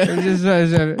 Over there.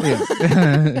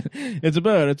 Yeah. It's a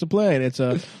bird. It's a plane. It's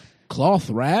a cloth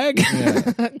rag.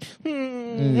 Yeah.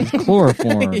 It's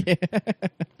chloroform.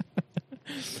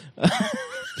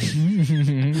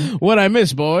 What I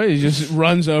miss, boy, he just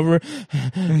runs over,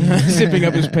 zipping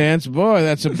up his pants. Boy,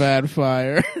 that's a bad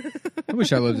fire. I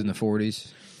wish I lived in the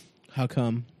 40s. How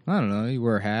come? I don't know. You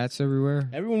wear hats everywhere.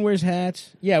 Everyone wears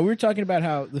hats. Yeah, we were talking about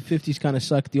how the 50s kind of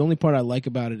suck. The only part I like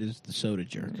about it is the soda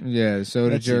jerk. Yeah, the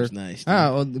soda jerk. Seems nice.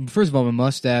 Well, first of all, my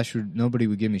mustache, nobody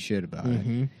would give me shit about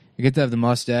it. I get to have the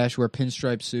mustache, wear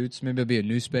pinstripe suits. Maybe I'll be a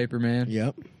newspaper man.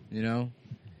 Yep. You know?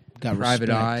 Got private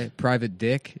respect. eye, private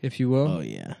dick, if you will. Oh,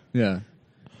 yeah. Yeah.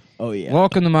 Oh, yeah.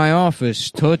 Walk into my office,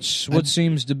 Toots. What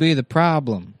seems to be the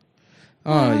problem?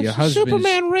 Oh, your husband's...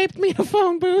 Superman raped me in a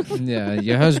phone booth. Yeah,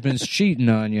 your husband's cheating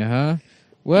on you, huh?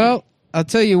 Well, I'll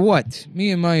tell you what.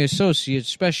 Me and my associates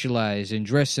specialize in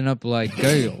dressing up like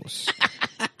girls.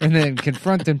 And then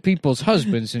confronting people's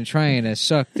husbands and trying to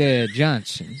suck their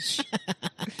Johnsons.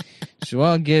 So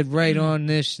I'll get right on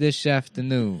this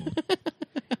afternoon.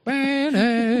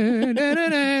 And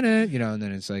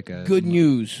then it's like a... Good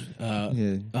news,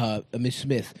 Miss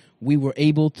Smith. We were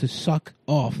able to suck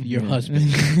off your husband.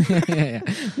 Yeah.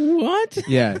 What?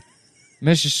 Yeah.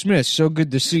 Mrs. Smith, so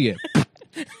good to see you.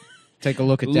 Take a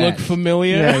look at that. Look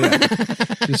familiar? Yeah.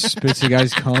 Just spits the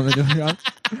guy's comment.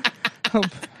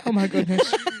 Oh my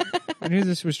goodness. I knew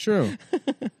this was true.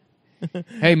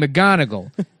 Hey,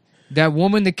 McGonagall. That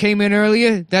woman that came in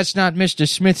earlier, that's not Mr.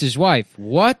 Smith's wife.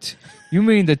 What? You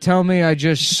mean to tell me I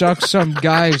just sucked some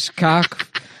guy's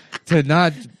cock to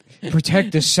not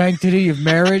protect the sanctity of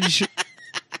marriage?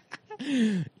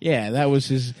 Yeah, that was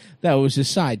his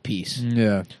side piece.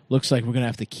 Yeah. Looks like we're going to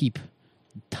have to keep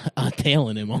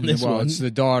tailing him on this one. Well, it's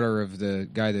the daughter of the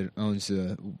guy that owns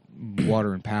the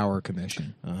Water and Power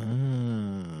Commission.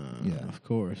 Yeah, of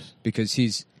course. Because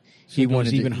he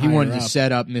wanted to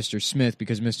set up Mr. Smith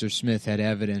because Mr. Smith had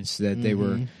evidence that they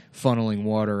were funneling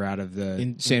water out of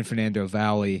the San Fernando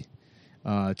Valley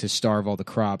to starve all the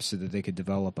crops so that they could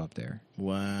develop up there.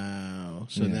 Wow.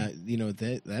 So now you know what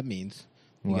that means.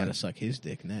 You got to suck his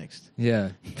dick next. Yeah.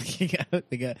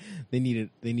 They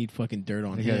need fucking dirt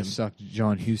on him. They got to suck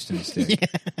John Huston's dick. Yeah,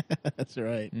 that's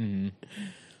right.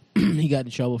 Mm-hmm. He got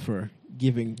in trouble for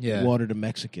giving water to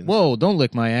Mexicans. Whoa, don't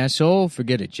lick my asshole.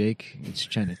 Forget it, Jake. It's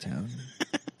Chinatown.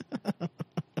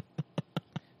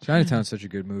 Chinatown's such a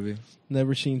good movie.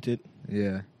 Never seen it.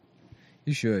 Yeah.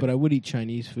 You should. But I would eat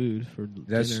Chinese food for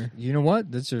dinner. You know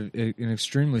what? That's an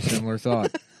extremely similar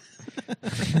thought.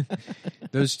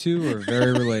 Those two are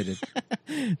very related.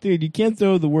 Dude, you can't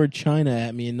throw the word China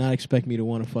at me and not expect me to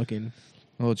want to fucking...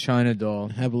 Little China doll.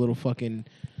 Have a little fucking...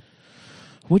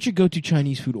 What's your go-to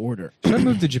Chinese food order? Should I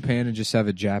move to Japan and just have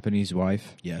a Japanese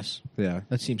wife? Yes. Yeah.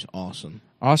 That seems awesome.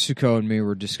 Asuko and me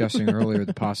were discussing earlier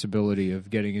the possibility of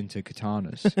getting into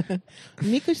katanas.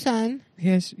 Miku-san.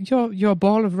 Yes, your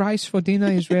bowl of rice for dinner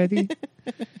is ready.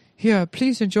 Here,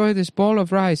 please enjoy this bowl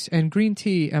of rice and green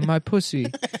tea and my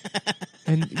pussy.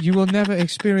 And you will never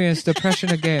experience depression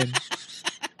again.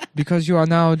 Because you are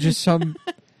now just some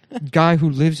guy who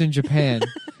lives in Japan.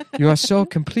 You are so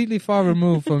completely far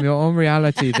removed from your own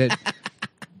reality that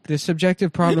the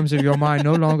subjective problems of your mind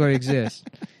no longer exist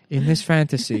in this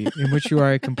fantasy in which you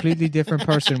are a completely different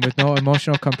person with no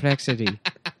emotional complexity.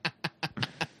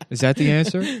 Is that the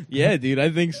answer? Yeah, dude, I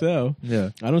think so. Yeah.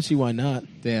 I don't see why not.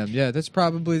 Damn, yeah, that's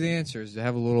probably the answer, is to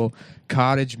have a little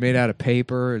cottage made out of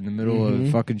paper in the middle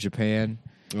of fucking Japan.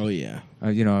 Oh, yeah.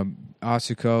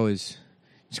 Asuko is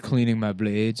cleaning my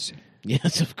blades.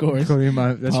 Yes, of course.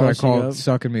 That's what I call it,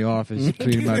 sucking me off, is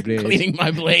cleaning my blades. Cleaning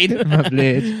my blade. My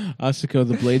blade. Asuko,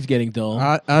 the blade's getting dull.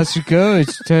 Asuko,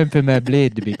 it's time for my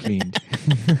blade to be cleaned.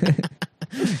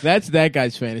 That's that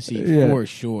guy's fantasy for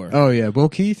sure. Oh, yeah. Will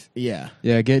Keith? Yeah.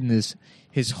 Yeah, getting his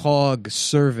hog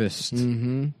serviced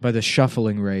by the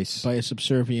shuffling race. By a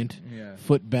subservient,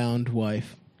 foot-bound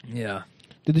wife. Yeah.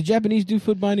 Did the Japanese do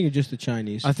foot binding or just the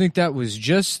Chinese? I think that was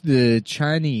just the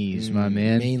Chinese, my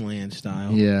man. Mainland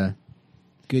style. Yeah.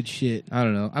 Good shit. I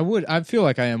don't know. I feel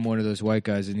like I am one of those white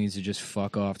guys that needs to just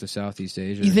fuck off to Southeast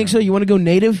Asia. You think so? You want to go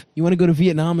native? You want to go to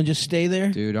Vietnam and just stay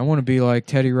there? Dude, I want to be like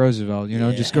Teddy Roosevelt,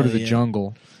 just go to the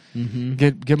jungle. Mm-hmm.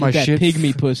 Get my that shit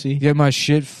pygmy pussy. Get my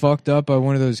shit fucked up by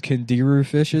one of those kangaroo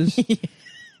fishes.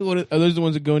 Are those the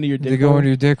ones that go into your dick hole? They go into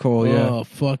your dick hole, yeah. Oh,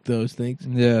 fuck those things.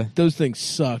 Yeah. Those things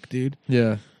suck, dude.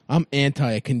 Yeah. I'm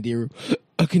anti a kangaroo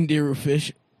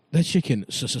fish. That shit can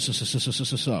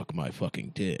suck my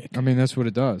fucking dick. I mean, that's what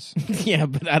it does. Yeah,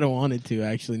 but I don't want it to,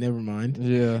 actually. Never mind.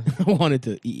 Yeah. I want it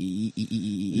to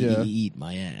eat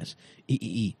my ass.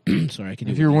 Sorry, I can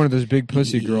do it. If you're one of those big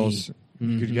pussy girls,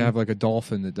 you could have like a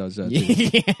dolphin that does that.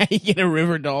 Yeah, you get a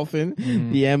river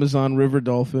dolphin. The Amazon river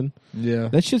dolphin. Yeah.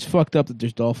 That shit's fucked up that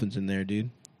there's dolphins in there, dude.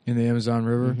 In the Amazon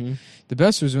River? The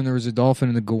best was when there was a dolphin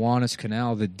in the Gowanus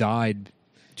Canal that died.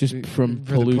 Just from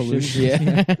pollution.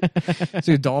 Yeah.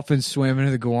 So a dolphin swam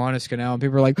into the Gowanus Canal, and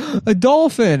people were like, a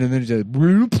dolphin! And then it just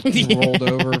rolled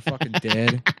over, fucking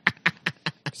dead.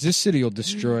 Because this city will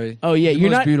destroy the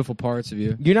most beautiful parts of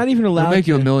you. You're not even allowed It'll make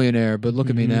you a millionaire, but look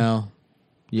at me now.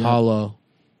 Yeah. Hollow.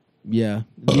 Yeah.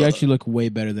 You actually look way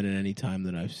better than at any time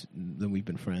than we've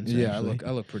been friends. Yeah, actually.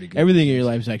 I look pretty good. Everything in your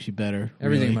life is actually better.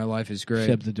 Everything really. in my life is great.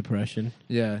 Except the depression.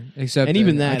 Yeah. Except and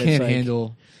even that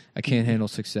I can't handle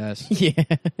success. Yeah.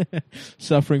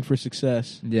 Suffering for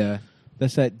success. Yeah.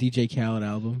 That's that DJ Khaled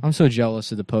album. I'm so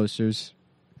jealous of the posters.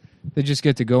 They just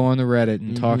get to go on the Reddit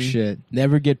and talk shit.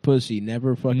 Never get pussy.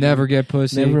 Never get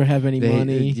pussy. Never have any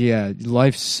money. Yeah,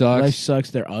 life sucks. Life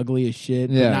sucks. They're ugly as shit.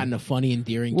 Yeah. But not in a funny,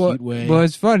 endearing, cute way. Well,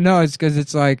 it's fun. No, it's because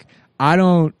it's like, I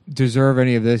don't deserve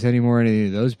any of this anymore than any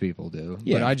of those people do.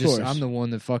 Yeah, but I'm the one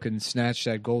that fucking snatched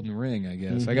that golden ring, I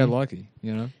guess. I got lucky,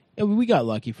 you know? Yeah, we got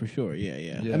lucky for sure.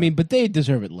 Yeah. I mean, but they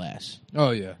deserve it less.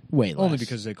 Oh, yeah. Way less. Only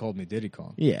because they called me Diddy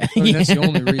Kong. Yeah. I mean, that's the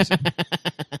only reason.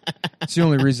 It's the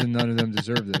only reason none of them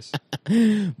deserve this.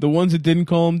 The ones that didn't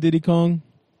call him Diddy Kong,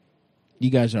 you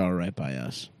guys are all right by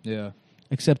us. Yeah.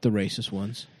 Except the racist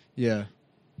ones. Yeah.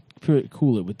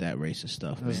 Cool it with that racist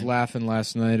stuff. I was laughing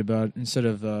last night about, instead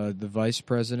of the vice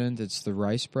president, it's the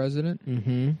rice president.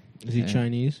 Mm-hmm. Is he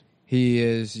Chinese? He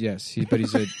is, yes. But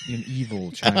he's an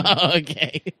evil Chinese. Oh,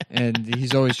 okay. And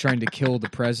he's always trying to kill the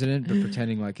president, but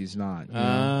pretending like he's not.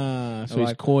 So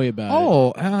he's coy about it.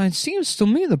 Oh, it seems to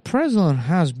me the president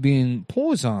has been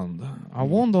poisoned. I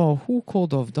wonder who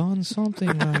could have done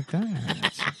something like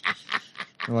that.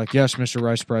 They're like, yes, Mr.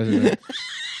 Vice President.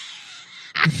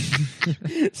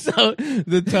 So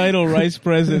the title Vice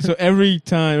President. So every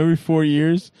 4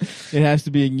 years, it has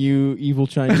to be a new evil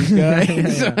Chinese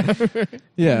guy.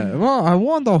 Yeah. Well, I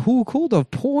wonder who could have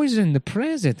poisoned the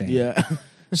president. Yeah.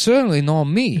 Certainly not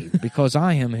me, because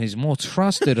I am his more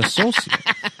trusted associate,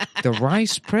 the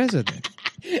Vice President.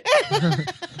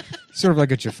 Sort of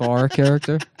like a Jafar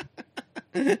character.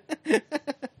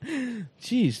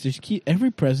 Jeez,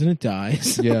 every president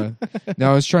dies. Yeah.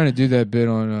 Now I was trying to do that bit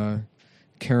on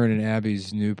Karen and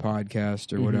Abby's new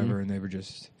podcast or whatever, and they were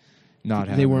just not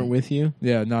having They weren't with you?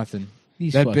 Yeah, nothing.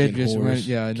 These that fucking bit just whores. went,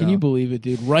 yeah, I know. Can you believe it,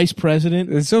 dude? Vice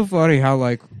President? It's so funny how,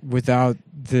 like, without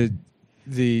the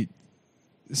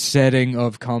setting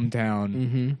of Cum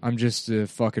Town, I'm just a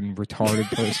fucking retarded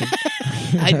person.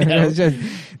 I know.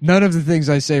 None of the things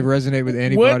I say resonate with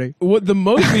anybody. What the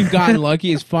most we've gotten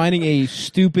lucky is finding a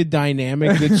stupid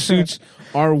dynamic that suits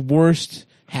our worst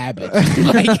habits.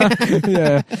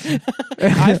 Yeah.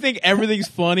 I think everything's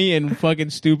funny and fucking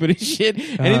stupid as shit.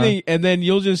 Anything, and then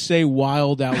you'll just say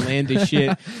wild, outlandish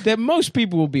shit that most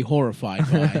people will be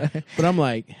horrified by. But I'm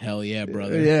like, hell yeah,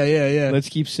 brother. Yeah. Let's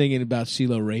keep singing about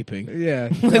CeeLo raping. Yeah.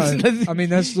 Let's I mean,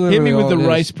 that's literally hit me with all the it is.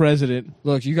 Vice President.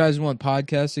 Look, you guys want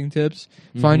podcasting tips?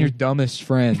 Find your dumbest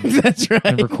friend That's right.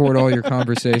 and record all your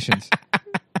conversations.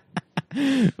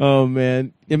 Oh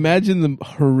man, imagine the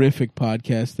horrific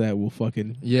podcast that will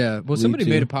fucking Well, somebody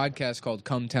made a podcast called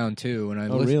Cum Town 2, and I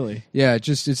listened. Really? Yeah,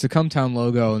 it's the Cum Town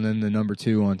logo and then the number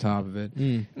 2 on top of it.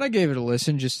 And I gave it a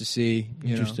listen just to see.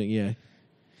 Interesting. Yeah,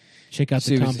 check out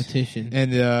the competition.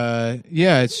 And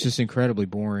it's just incredibly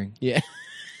boring. Yeah.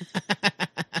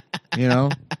 You know,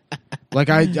 like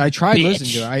I tried listening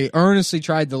to it. I earnestly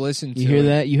tried to listen to it. You hear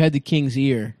that? You had the king's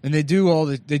ear. And they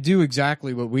do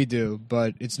exactly what we do,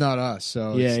 but it's not us,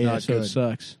 so it's not so good. it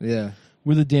sucks. Yeah.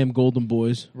 We're the damn golden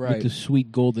boys. Right. With the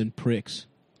sweet golden pricks.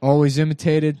 Always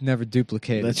imitated, never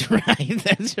duplicated. That's right.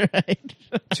 That's right.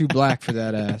 Too black for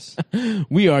that ass.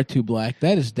 We are too black.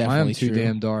 That is I definitely am too true.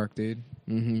 damn dark, dude.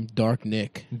 Mm-hmm. Dark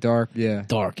Nick. Dark, yeah.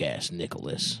 Dark ass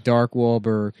Nicholas. Dark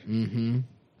Wahlberg. Mm-hmm.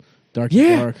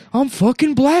 Dark. I'm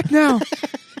fucking black now.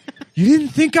 You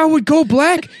didn't think I would go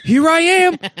black? Here I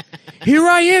am. Here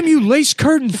I am, you lace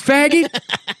curtain faggot.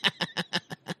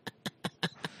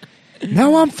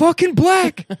 Now I'm fucking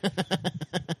black.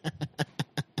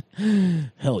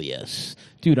 Hell yes.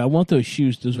 Dude, I want those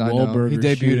shoes, those Wahlburger He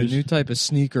debuted shoes. a new type of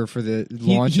sneaker for the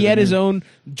launch. He had his own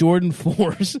Jordan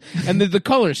 4s, and the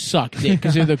colors suck, Dick,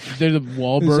 because they're the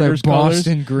Wahlburgers like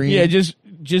Boston colors. green. Yeah,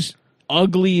 just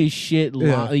ugly as shit.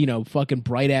 Yeah. Fucking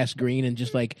bright ass green, and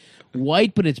just like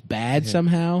white, but it's bad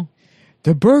somehow.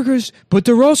 They're burgers, but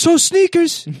they're also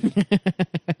sneakers.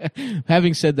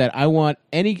 Having said that, I want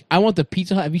the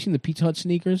Pizza Hut. Have you seen the Pizza Hut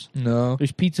sneakers? No.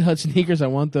 There's Pizza Hut sneakers. I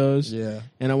want those. Yeah.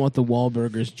 And I want the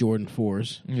Wahlburgers Jordan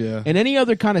 4s. Yeah. And any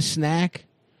other kind of snack,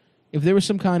 if there was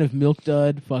some kind of milk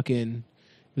dud fucking,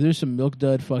 if there's some milk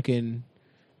dud fucking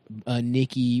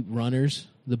Nike runners,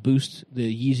 the Boost,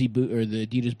 the Yeezy boot or the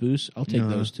Adidas Boost, I'll take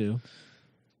those too.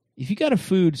 If you got a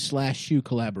food/shoe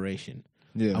collaboration,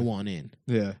 I want in.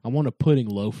 Yeah. I want a pudding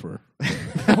loafer.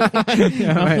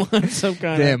 I want some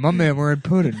kind Damn, my man wearing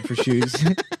pudding for shoes.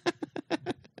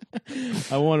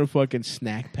 I want a fucking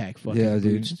snack pack. Fucking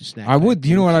boots to snack I would. pack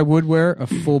You know boots. what I would wear? A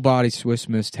full body Swiss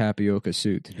Miss tapioca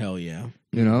suit. Hell yeah.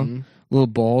 You know, little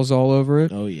balls all over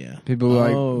it. Oh yeah. People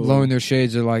like lowering their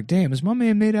shades. They're like, "Damn, is my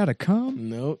man made out of cum?"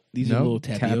 Nope. These are little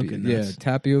tapioca nuts. Yeah,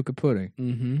 tapioca pudding.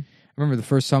 Mm-hmm. I remember the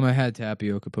first time I had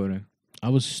tapioca pudding. I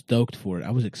was stoked for it.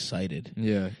 I was excited.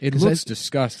 Yeah, it 'Cause looks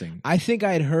disgusting. I think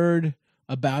I had heard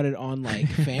about it on like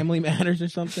Family Matters or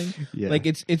something. Yeah. Like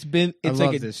it's I like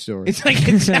love this story. It's like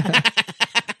it's.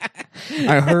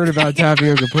 I heard about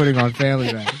tapioca pudding on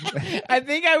Family Matters. I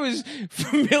think I was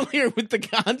familiar with the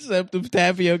concept of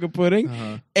tapioca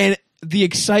pudding, and the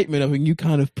excitement of a new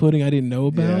kind of pudding I didn't know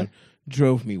about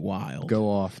drove me wild. Go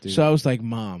off, dude. So I was like,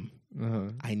 Mom,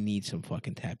 I need some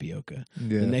fucking tapioca.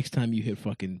 Yeah. The next time you hit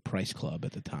fucking Price Club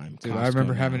at the time. Dude, Costco I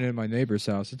remember now. having it in my neighbor's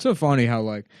house. It's so funny how,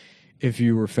 like, if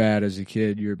you were fat as a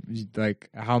kid, you're like,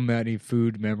 how many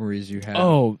food memories you have.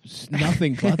 Oh,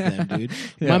 nothing but them, dude.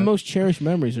 Yeah. My most cherished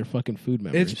memories are fucking food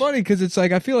memories. It's funny because it's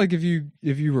like I feel like if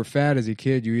you were fat as a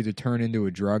kid, you either turn into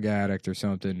a drug addict or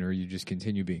something, or you just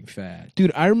continue being fat.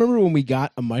 Dude, I remember when we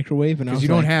got a microwave, and I was Because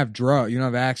you don't have you don't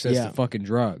have access Yeah. to fucking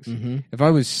drugs. Mm-hmm. If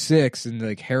I was 6 and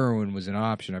like heroin was an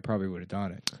option, I probably would have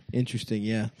done it. Interesting,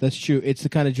 yeah, that's true. It's the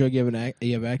kind of drug you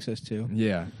have access to,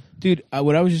 Yeah. dude.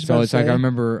 What I was just So about it's to say, like I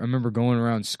remember going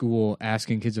around school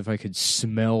asking kids if I could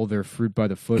smell their fruit by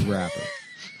the foot wrapper.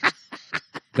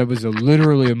 That was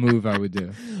literally a move I would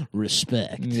do.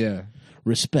 respect. Yeah.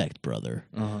 Respect, brother.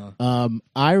 Uh-huh.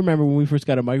 I remember when we first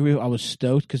got a microwave, I was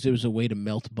stoked because it was a way to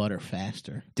melt butter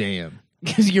faster. Damn.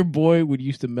 Because your boy would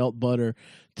used to melt butter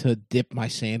to dip my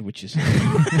sandwiches in.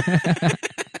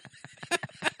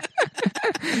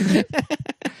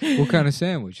 What kind of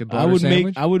sandwich? A butter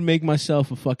sandwich? I would make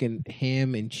myself a fucking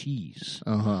ham and cheese,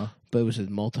 Uh-huh. but it was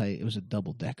a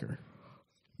double decker.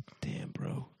 Damn,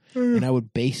 bro. And I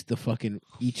would baste the fucking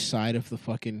each side of the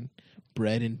fucking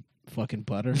bread in fucking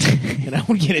butter, and I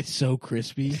would get it so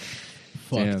crispy.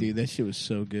 Fuck, Damn. dude, that shit was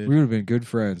so good. We would have been good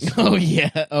friends. Oh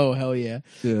yeah, oh hell yeah.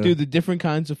 Yeah. Dude, the different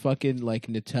kinds of fucking like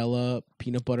Nutella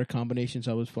peanut butter combinations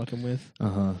I was fucking with.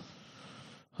 Uh-huh.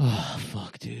 Oh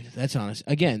fuck, dude, that's honest.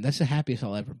 Again, that's the happiest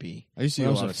I'll ever be. I used to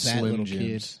When eat I a lot was of a fat Slim little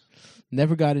Jims.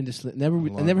 Never got into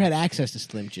I never had access to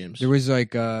Slim Jims. There was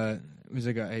like I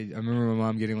remember my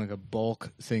mom getting like a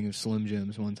bulk thing of Slim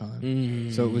Jims one time.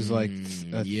 So it was like a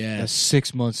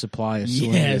 6-month supply of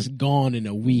Slim Yes, Jims. gone in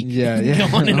a week. Yeah.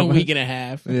 Gone in a week and a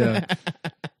half. Yeah.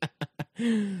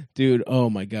 Dude, oh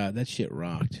my god, that shit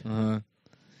rocked. Uh-huh.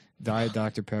 Diet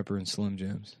Dr. Pepper and Slim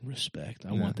Jims. Respect.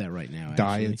 I want that right now.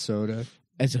 Diet Actually. soda.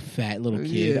 As a fat little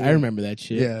kid, Yeah. I remember that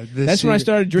shit. Yeah. That's when I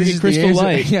started drinking this is the Crystal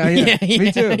answer. Light. Yeah.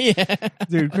 Me too. Yeah.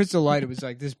 Dude, Crystal Light, it was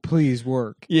like, this please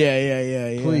work.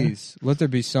 Yeah. Please. Let there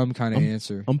be some kind of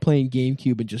answer. I'm playing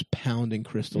GameCube and just pounding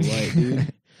Crystal Light,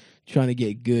 dude. Trying to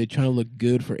get good, trying to look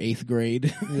good for 8th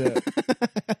grade. Yeah.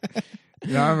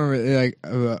 Yeah, I remember, like,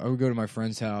 I would go to my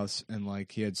friend's house, and,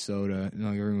 like, he had soda, and,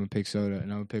 like, everyone would pick soda,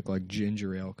 and I would pick, like,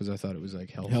 ginger ale, because I thought it was,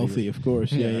 like, healthy. Healthy, of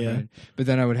course. Yeah. Right? But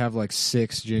then I would have, like,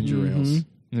 6 ginger ales, and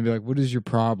they'd be like, what is your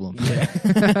problem?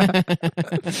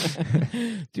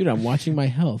 Dude, I'm watching my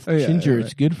health. Oh, yeah, Ginger, right.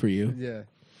 it's good for you. Yeah.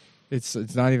 It's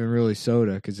not even really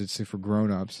soda, because it's for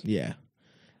grown-ups. Yeah.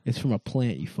 It's from a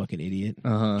plant, you fucking idiot.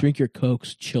 Uh-huh. Drink your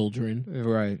Cokes, children.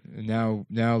 Right. And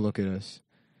now look at us.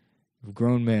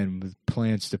 Grown men with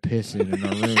plants to piss in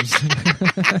our rooms.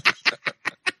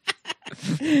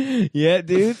 Yeah,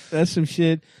 dude. That's some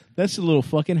shit. That's a little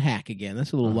fucking hack again.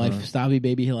 That's a little Uh-huh. Stabby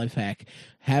baby life hack.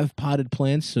 Have potted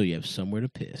plants so you have somewhere to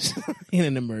piss in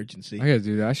an emergency. I gotta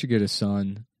do that. I should get a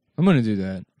son. I'm gonna do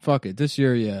that. Fuck it. This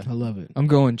year, yeah. I love it. I'm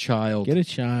going child. Get a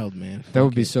child, man. That would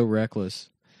Fuck be it. so reckless.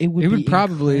 It would be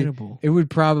incredible. It would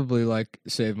probably like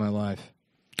save my life.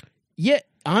 Yeah,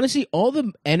 honestly, all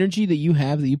the energy that you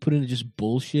have that you put into just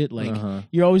bullshit, like Uh-huh.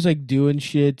 you're always like doing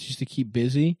shit just to keep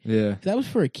busy. Yeah. If that was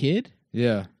for a kid,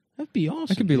 Yeah. that'd be awesome.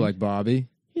 I could be dude. like Bobby,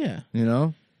 yeah, you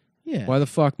know? yeah. Why the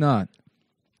fuck not?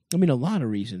 I mean, a lot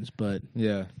of reasons, but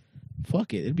Yeah.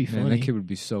 fuck it, it'd be Man, funny. that kid would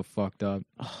be so fucked up.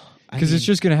 I Because it's mean,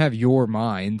 just going to have your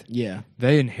mind. yeah.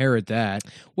 They inherit that.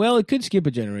 Well, it could skip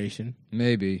a generation.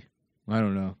 Maybe. I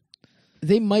don't know.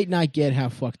 They might not get how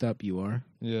fucked up you are.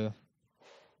 Yeah.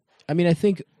 I mean, I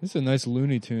think. This is a nice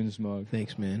Looney Tunes mug.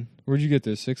 Thanks, man. Where'd you get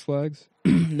this? Six Flags?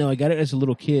 No, I got it as a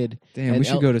little kid. Damn, And we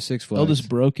should go to Six Flags. Eldest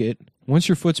broke it. Once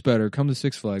your foot's better, come to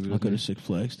Six Flags with I'll go me. to Six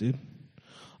Flags, dude.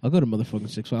 I'll go to motherfucking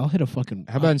Six Flags. I'll hit a fucking.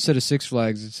 How about instead of Six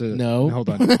Flags, it's a... No. Hold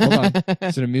on.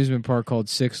 It's an amusement park called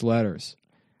Six Letters.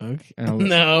 Okay. And I'll-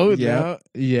 No, Yeah. no.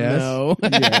 Yes. No.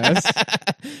 Yes.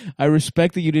 I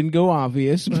respect that you didn't go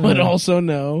obvious, but also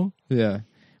no. Yeah.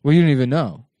 Well, you don't even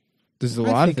know. There's a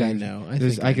lot of think I things.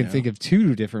 know. I can think of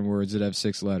 2 different words that have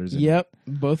 6 letters in it. Yep,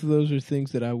 both of those are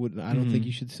things that I don't think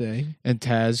you should say. And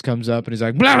Taz comes up and he's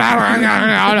like, blah, blah, blah,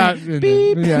 blah, blah, blah.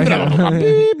 Beep.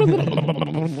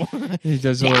 He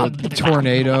does a little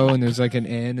tornado and there's like an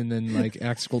N and then like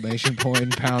exclamation point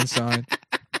and pound sign.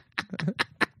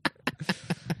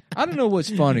 I don't know what's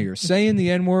funnier, saying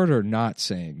the N-word or not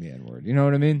saying the N-word. You know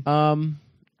what I mean?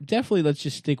 definitely let's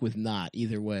just stick with not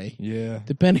either way. Yeah.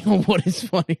 Depending on what is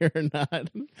funnier or not.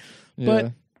 Yeah.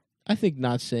 But I think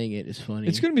not saying it is funny.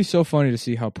 It's going to be so funny to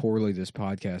see how poorly this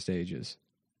podcast ages.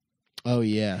 Oh,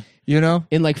 yeah. You know?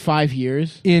 In like 5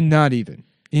 years? Not even.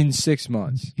 In 6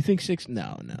 months. You think 6?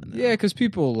 No. Yeah, because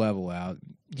people will level out.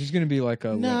 There's going to be like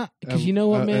a... Nah, because you know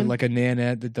what, man? Like a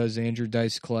nanette that does Andrew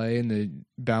Dice Clay, and the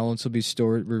balance will be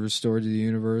restored to the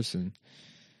universe. And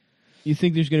you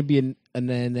think there's going to be a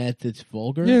nanette that's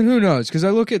vulgar? yeah, who knows? Because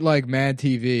I look at like Mad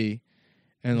TV,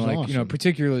 and It's like awesome.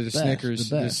 particularly the Best,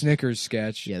 the best. Snickers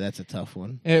sketch. Yeah, that's a tough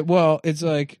one. Well, it's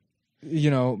like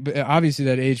obviously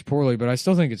that aged poorly, but I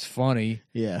still think it's funny.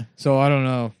 Yeah. So I don't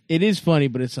know. It is funny,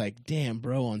 but it's like, damn,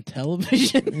 bro, on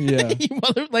television? Yeah. You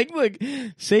look,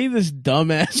 say this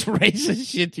dumbass racist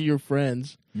shit to your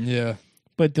friends, Yeah.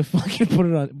 but to fucking put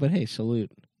it on. But hey,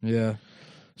 salute. Yeah.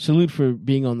 Salute for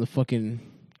being on the fucking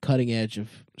cutting edge of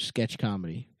sketch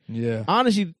comedy. Yeah.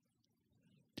 Honestly,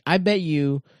 I bet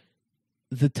you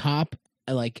the top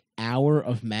hour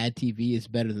of Mad TV is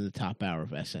better than the top hour of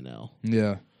SNL.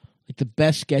 Yeah. Like the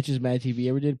best sketches Mad TV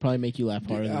ever did probably make you laugh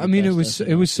harder. Than I mean, it best was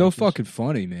SNL so sketches. fucking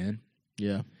funny, man.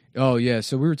 Yeah. Oh yeah.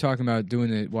 So we were talking about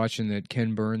watching the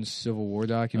Ken Burns Civil War Oh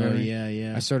documentary.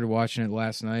 yeah. I started watching it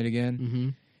last night again, Mm-hmm.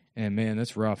 and man,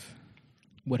 that's rough.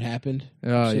 What happened?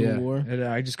 Oh Civil yeah. War?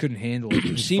 I just couldn't handle it.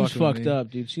 It was Seems fucking with fucked me.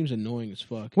 up, dude. Seems annoying as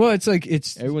fuck. Well, it's like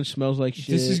Everyone smells like shit.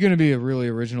 This is going to be a really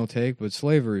original take, but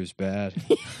slavery is bad.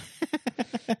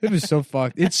 It was so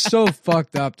fucked. It's so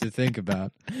fucked up to think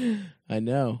about. I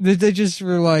know. They just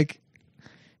were like,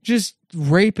 just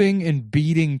raping and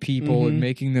beating people and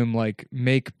making them like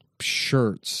make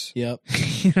shirts. Yep.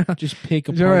 You know? Just pick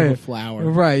a part of a flower.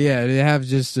 Right, yeah. They have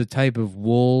just a type of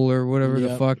wool or whatever the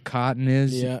Yep. fuck cotton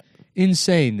is. Yeah.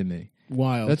 Insane to me.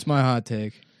 Wild. That's my hot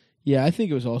take. Yeah, I think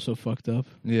it was also fucked up.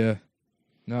 Yeah.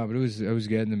 No, but it was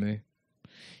getting to me.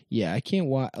 Yeah, I can't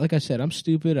watch. Like I said, I'm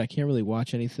stupid. I can't really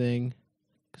watch anything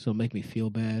because it'll make me feel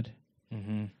bad.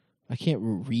 Mm-hmm. I can't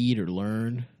read or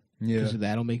learn Yeah. because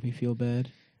that'll make me feel bad.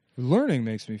 Learning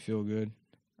makes me feel good.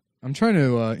 I'm trying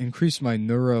to increase my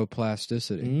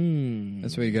neuroplasticity.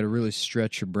 That's why you got to really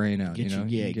stretch your brain out. Get you know,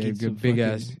 get get some big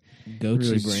ass, goatsy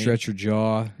really brain. stretch your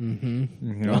jaw. Mm-hmm.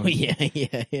 You know, Oh yeah.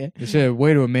 They say the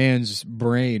way to a man's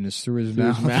brain is through his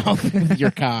mouth. His mouth with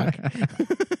your cock.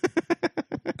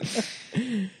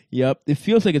 Yep, it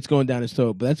feels like it's going down his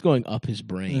throat, but that's going up his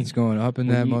brain. It's going up in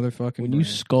When that you- motherfucking. When brain. you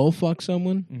skull fuck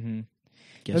someone,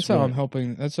 That's guess how what? I'm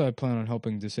helping. That's how I plan on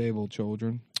helping disabled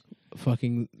children.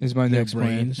 Fucking Is my their next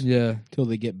brains? brains. Yeah, till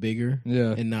they get bigger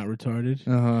yeah. and not retarded.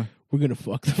 Uh We're gonna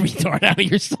fuck the retard out of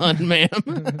your son, ma'am.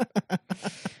 huh.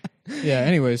 Yeah.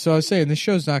 Anyway, so I was saying this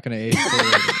show's not going to age.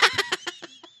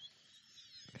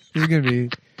 It's going to be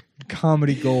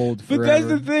comedy gold forever. But that's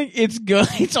the thing; it's good.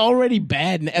 It's already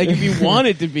bad. Like if you want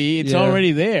it to be, it's Yeah.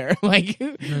 already there. Like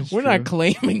That's we're not true.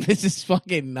 claiming this is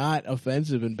fucking not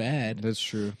offensive and bad. That's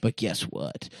true. But guess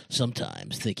what?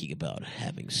 Sometimes thinking about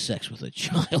having sex with a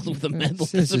child with a mental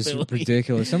This is disability.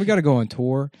 ridiculous. And we got to go on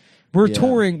tour. We're Yeah.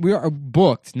 touring. We are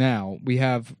booked now. We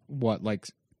have like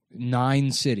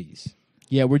 9 cities.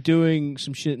 Yeah, we're doing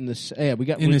some shit in the we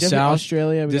got In we're the definitely South,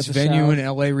 Australia. We This got the venue South. in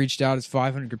LA reached out. It's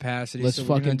 500 capacity. Let's so we're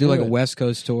fucking gonna do do like it. a West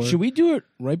Coast tour. Should we do it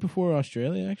right before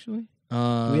Australia? Actually,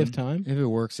 do we have time? If it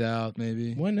works out,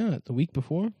 maybe. Why not? The week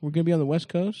before, we're gonna be on the West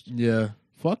Coast. Yeah.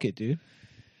 Fuck it, dude.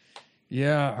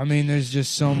 Yeah. I mean, there's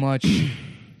just so much.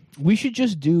 We should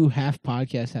just do half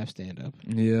podcast, half stand up.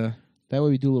 Yeah. That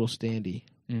way, we do a little standy.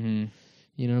 Mm-hmm.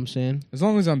 You know what I'm saying? As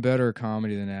long as I'm better at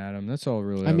comedy than Adam, that's all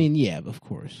really. I mean, yeah, of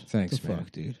course. Thanks, the man.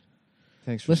 fuck, dude.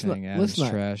 Thanks for saying Adam's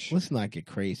trash. Let's not get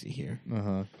crazy here.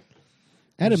 Uh-huh.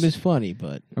 Adam is funny,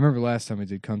 but I remember last time I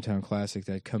did Cum Town Classic,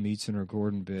 that Cum Eatson or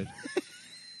Gordon bit.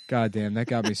 God damn, that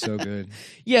got me so good.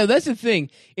 yeah, that's the thing.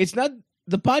 It's not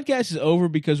the podcast is over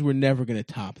because we're never going to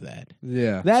top that.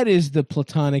 Yeah. That is the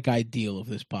platonic ideal of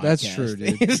this podcast. That's true,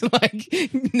 dude. It's like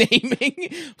naming.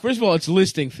 First of all, it's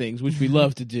listing things, which we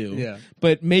love to do. Yeah.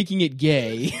 But making it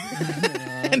gay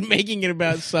and making it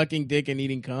about sucking dick and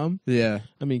eating cum. Yeah.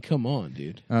 I mean, come on,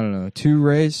 dude. I don't know. 2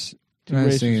 Race. Two I was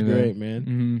Race is thinking that. great, man.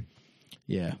 Mm-hmm.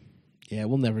 Yeah. Yeah,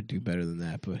 we'll never do better than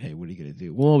that. But hey, what are you going to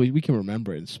do? Well, we can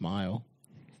remember it and smile.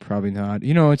 Probably not.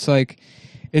 You know, it's like,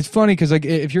 it's funny because like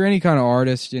if you're any kind of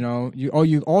artist, you know,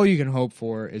 all you can hope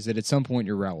for is that at some point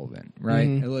you're relevant, right?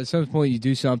 Mhm. At some point you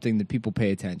do something that people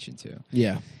pay attention to,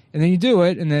 Yeah. and then you do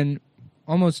it, and then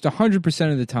almost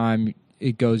 100% of the time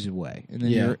it goes away, and then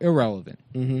Yeah. you're irrelevant,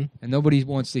 Mm-hmm. and nobody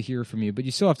wants to hear from you, but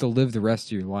you still have to live the rest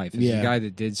of your life as Yeah. the guy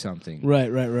that did something,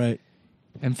 Right.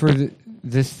 and for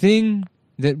the thing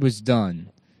that was done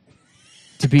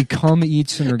to become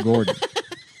Eatson or Gordon.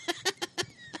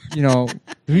 You know,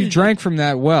 we drank from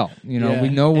that well. You know, Yeah, we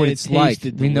know what and it's it like.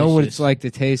 tasted We know what delicious. it's like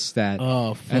to taste that.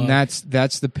 Oh, fuck. And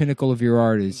that's the pinnacle of your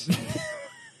art is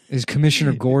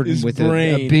Commissioner Gordon His with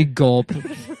brain. a big gulp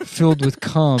filled with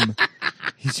cum.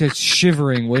 He's just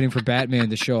shivering, waiting for Batman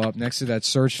to show up next to that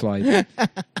searchlight.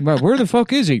 But where the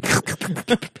fuck is he?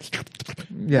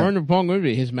 Or in the wrong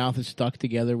movie, his mouth is stuck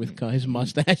together with his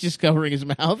mustache is covering his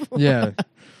mouth. Yeah.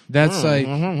 That's like,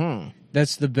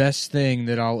 that's the best thing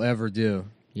that I'll ever do.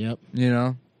 Yep. You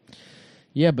know?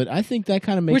 Yeah, but I think that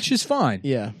kind of makes... Which is fine.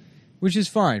 Yeah. Which is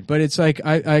fine. But it's like,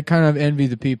 I kind of envy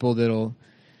the people that'll,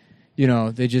 you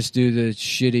know, they just do the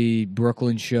shitty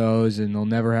Brooklyn shows and they'll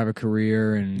never have a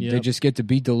career and they just get to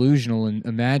be delusional and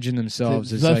imagine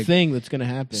themselves as the like thing that's going to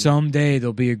happen. someday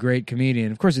they'll be a great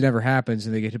comedian. Of course, it never happens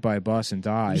and they get hit by a bus and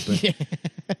die. But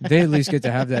they at least get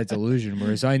to have that delusion.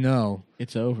 Whereas I know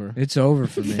it's over. it's over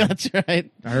for me. That's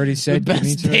right. I already said The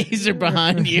best days are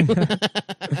behind you.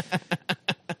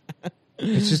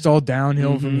 It's just all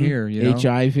downhill from here. You know?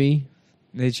 HIV.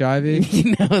 HIV.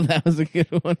 You know, that was a good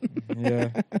one. Yeah.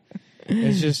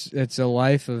 It's a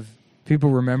life of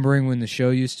people remembering when the show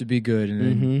used to be good and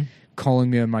then calling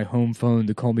me on my home phone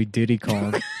to call me Diddy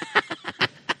Kong.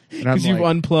 Because you've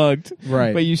unplugged.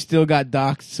 Right. But you still got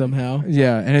doxxed somehow.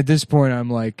 Yeah, and at this point I'm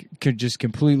like just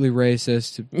completely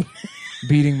racist,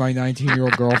 beating my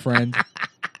 19-year-old girlfriend.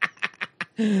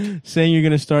 Saying you're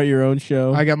going to start your own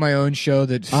show. I got my own show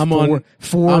that I'm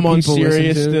four I'm on people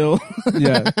Sirius listen to. still.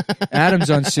 Yeah. Adam's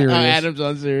on Sirius. Adam's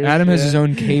on Sirius. Adam has his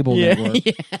own cable network.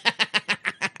 Yeah.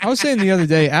 I was saying the other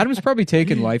day, Adam's probably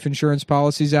taken life insurance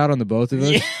policies out on the both of us.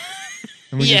 Yeah.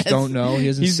 And we Yes. just don't know. He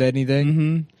hasn't said anything.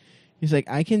 Mm-hmm. He's like,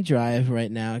 I can drive right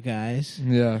now, guys.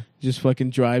 Yeah. Just fucking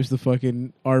drives the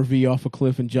fucking RV off a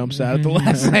cliff and jumps out at the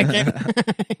last second.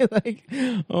 Like,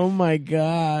 oh my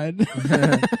God.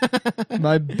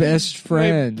 My best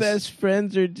friends. My best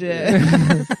friends are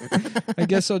dead. I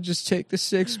guess I'll just take the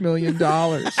 $6 million.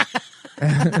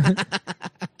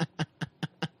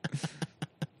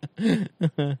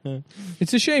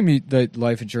 It's a shame that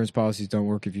life insurance policies don't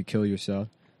work if you kill yourself.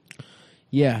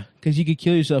 Yeah, because you could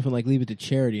kill yourself and like leave it to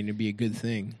charity and it'd be a good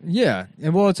thing. Yeah,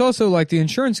 and well, it's also like the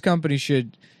insurance company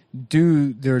should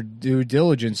do their due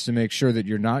diligence to make sure that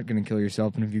you're not going to kill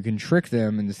yourself, and if you can trick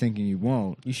them into thinking you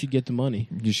won't, You should get the money.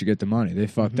 you should get the money. They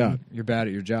fucked up. You're bad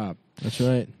at your job. That's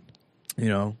right. You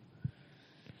know?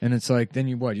 And it's like, then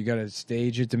you got to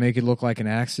stage it to make it look like an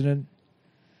accident?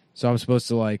 So I'm supposed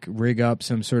to like rig up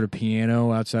some sort of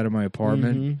piano outside of my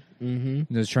apartment. And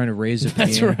I was trying to raise a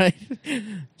piano. That's right.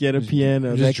 Get a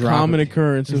piano. just That drop common it.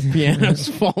 occurrence of pianos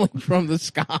falling from the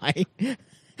sky.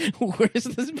 Where's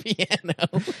this piano?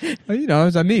 You know,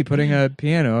 it was me putting a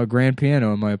grand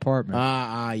piano in my apartment.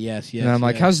 Yes. And I'm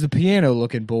like, how's the piano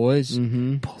looking, boys?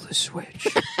 Pull the switch.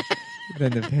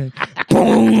 Then the piano.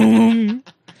 Boom!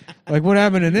 Like, what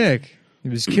happened to Nick? He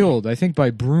was killed, I think,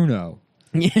 by Bruno.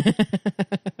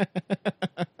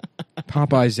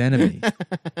 Popeye's enemy.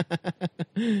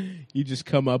 You just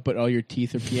come up, but all your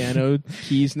teeth are piano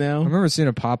keys now. I remember seeing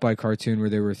a Popeye cartoon where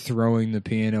they were throwing the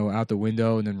piano out the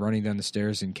window and then running down the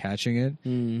stairs and catching it.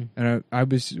 And I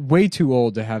was way too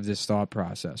old to have this thought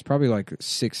process. Probably like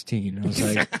 16. I was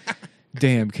like,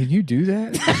 damn, can you do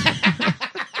that?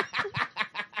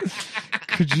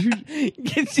 Could you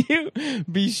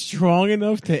be strong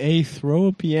enough to throw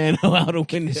a piano out a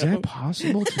window? Is that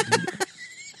possible to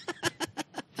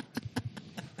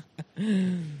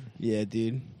do? Yeah,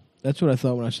 dude. That's what I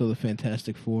thought when I saw the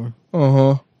Fantastic Four.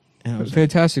 And I was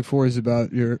Fantastic Four is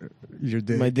about your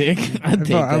dick. my dick.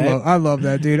 I love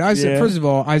that, dude. I said, Yeah. first of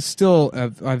all,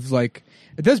 I've like,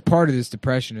 that's part of this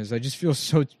depression is I just feel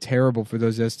so terrible for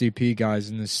those SDP guys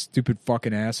and the stupid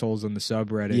fucking assholes on the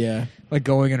subreddit. Yeah, Like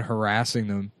going and harassing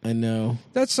them. I know.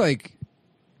 That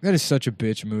is such a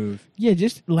bitch move. Yeah,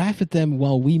 just laugh at them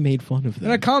while we made fun of them.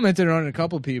 And I commented on it a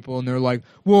couple people, and they're like,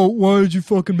 "Well, why did you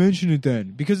fucking mention it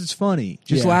then? Because it's funny.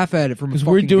 Just Yeah. laugh at it from a Because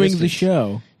fucking we're doing the distance."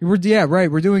 show. We're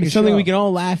doing It's something we can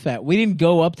all laugh at. We didn't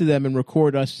go up to them and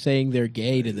record us saying they're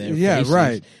gay to their Yeah, faces.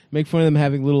 right. Make fun of them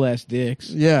having little ass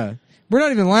dicks. Yeah. We're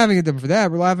not even laughing at them for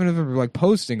that. We're laughing at them for like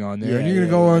posting on there. Yeah, and you're going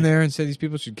to yeah, go yeah. on there and say these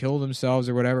people should kill themselves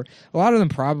or whatever. A lot of them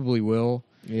probably will.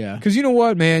 Yeah. Because you know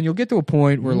what, man? You'll get to a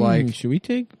point where like... should we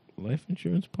take life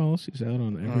insurance policies out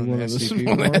on everyone on the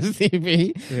STP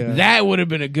STP? Yeah. That would have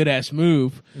been a good ass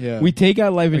move. Yeah. We take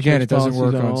out life insurance. Again, it doesn't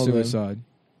policies work on all of them. suicide.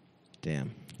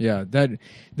 Damn. Yeah,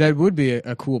 that would be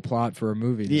a cool plot for a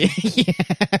movie. Yeah.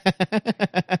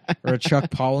 Or a Chuck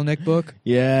Palahniuk book.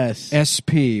 Yes.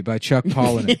 SP by Chuck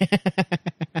Palahniuk.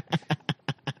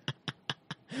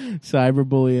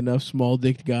 cyberbully enough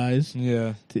small-dicked guys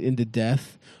into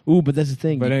death. Ooh, but that's the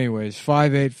thing. But anyways,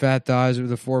 5'8" fat thighs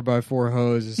with a 4x4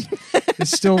 hose is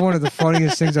still one of the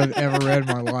funniest things I've ever read in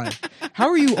my life. How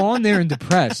are you on there and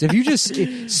depressed? If you just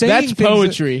saying that's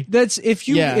poetry. That's if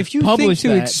you think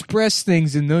to express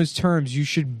things in those terms, you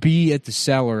should be at the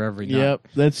Cellar every night. Yep,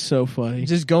 that's so funny.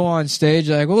 Just go on stage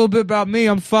like, a little bit about me.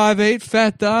 I'm 5'8",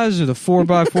 fat thighs with a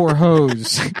 4x4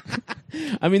 hose.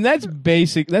 I mean, that's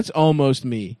basic. That's almost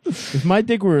me. If my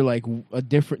dick were like a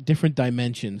different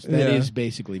dimensions, that is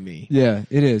basically me. Yeah,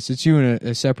 it is. It's you in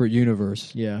a separate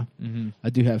universe. Yeah. I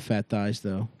do have fat thighs,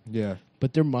 though. Yeah.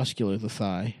 But they're muscular, the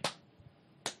thigh.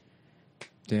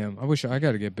 Damn, I wish I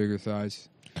got to get bigger thighs.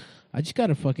 I just got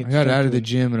to fucking... I got out of the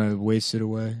gym and I wasted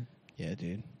away. Yeah,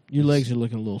 dude. Your legs are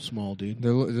looking a little small, dude.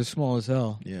 They're small as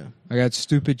hell. Yeah. I got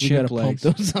stupid chimp legs.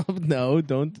 Pump those up. No,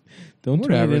 don't Whatever,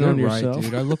 turn it in on right, yourself.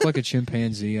 dude. I look like a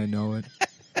chimpanzee. I know it.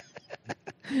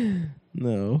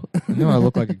 No. I know I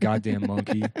look like a goddamn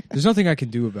monkey. There's nothing I can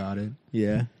do about it.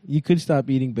 Yeah. You could stop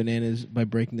eating bananas by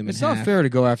breaking them in half. It's not fair to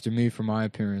go after me for my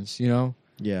appearance, you know?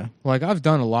 Yeah. Like, I've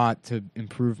done a lot to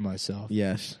improve myself.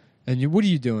 Yes. And what are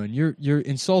you doing? You're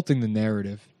insulting the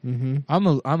narrative. Mm-hmm.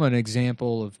 I'm an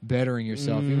example of bettering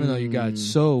yourself, even though you got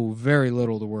so very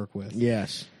little to work with.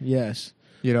 Yes. Yes.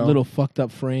 You know, little fucked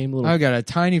up frame. I got a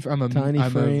tiny. I'm a frame.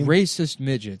 a racist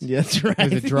midget. Yeah, that's right.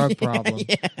 With a drug problem,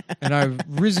 and I've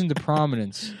risen to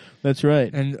prominence. That's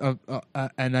right.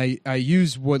 And I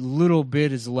use what little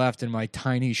bit is left in my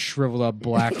tiny shriveled up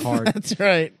black heart. That's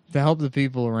right. To help the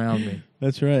people around me.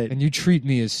 That's right. And you treat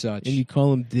me as such. And you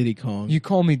call him Diddy Kong. You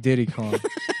call me Diddy Kong.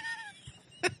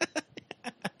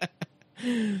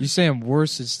 You say I'm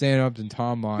worse at stand up than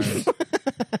Tom Myers.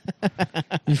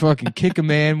 You fucking kick a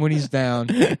man when he's down.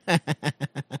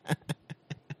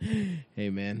 Hey,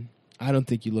 man. I don't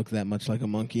think you look that much like a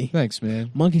monkey. Thanks,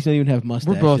 man. Monkeys don't even have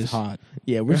mustaches. We're both hot.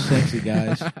 Yeah, we're sexy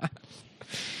guys.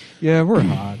 Yeah, we're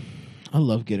hot. I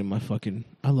love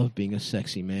I love being a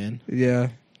sexy man. Yeah.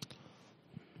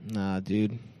 Nah,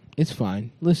 dude. It's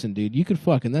fine. Listen, dude, you could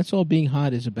fuck, and that's all being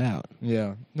hot is about.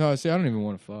 Yeah. No, see, I don't even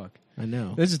want to fuck. I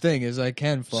know. That's the thing, is I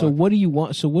can fuck. So what do you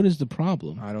want? So what is the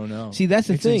problem? I don't know. See, that's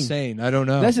the thing. It's insane. I don't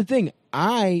know. That's the thing.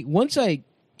 Once I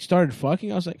started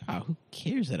fucking, I was like, oh, who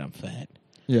cares that I'm fat?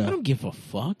 Yeah. I don't give a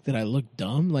fuck that I look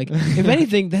dumb. Like, if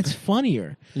anything, that's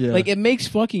funnier. Yeah. Like, it makes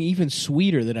fucking even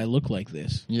sweeter that I look like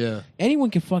this. Yeah.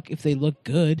 Anyone can fuck if they look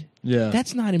good. Yeah.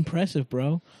 That's not impressive,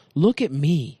 bro. Look at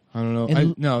me. I don't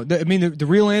know. I mean, the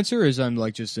real answer is I'm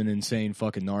like just an insane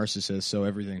fucking narcissist, so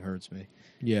everything hurts me.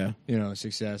 Yeah. You know,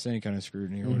 success, any kind of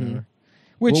scrutiny or whatever.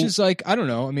 Which is like, I don't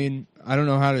know. I mean, I don't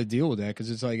know how to deal with that,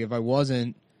 because it's like, if I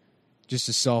wasn't just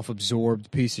a self-absorbed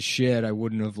piece of shit, I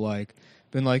wouldn't have like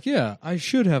been like, yeah, I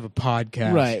should have a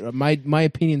podcast. Right. My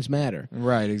opinions matter.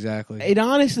 Right, exactly. It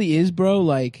honestly is, bro.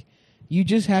 Like, you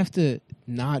just have to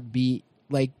not be,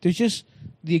 like, there's just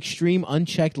the extreme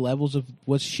unchecked levels of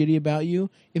what's shitty about you.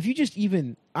 If you just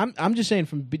even, I'm just saying,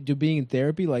 from being in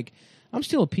therapy, like, I'm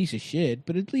still a piece of shit,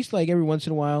 but at least, like, every once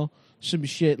in a while, some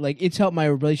shit, like, it's helped my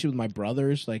relationship with my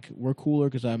brothers. Like, we're cooler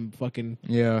because I'm fucking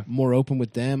more open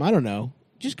with them. I don't know.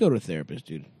 Just go to a therapist,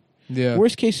 dude. Yeah.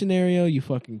 Worst case scenario, you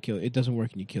fucking kill. It doesn't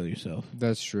work and you kill yourself.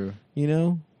 That's true. You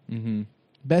know? Mm-hmm.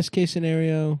 Best case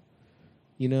scenario,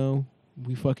 you know,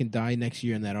 we fucking die next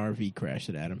year in that RV crash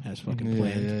that Adam has fucking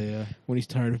planned. Yeah. When he's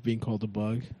tired of being called a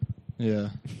bug. Yeah.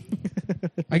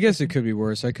 I guess it could be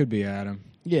worse. I could be Adam.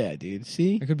 Yeah, dude.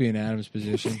 See? I could be in Adam's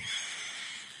position.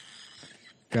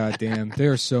 God damn. They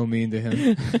are so mean to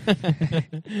him.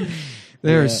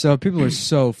 People are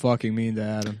so fucking mean to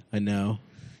Adam. I know.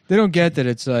 They don't get that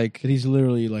it's like... That he's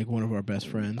literally like one of our best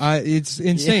friends. It's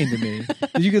insane to me.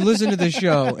 You could listen to the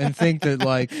show and think that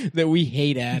like... that we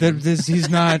hate Adam. He's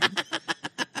not...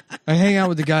 I hang out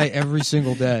with the guy every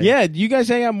single day. Yeah, you guys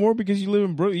hang out more because you live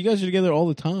in Brooklyn. You guys are together all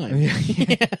the time.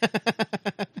 Yeah.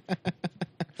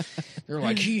 They're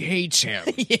like, he hates him.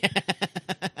 Yeah.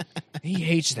 He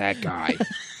hates that guy.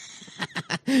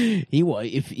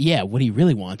 What he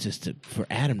really wants is for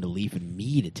Adam to leave and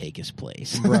me to take his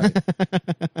place. Right.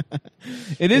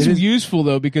 It is useful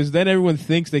though, because then everyone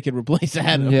thinks they can replace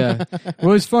Adam. Yeah.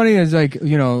 What's funny is, like,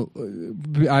 you know,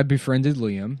 I befriended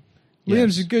Liam. Yes.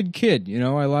 Liam's a good kid, you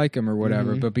know, I like him or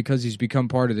whatever, but because he's become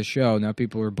part of the show, now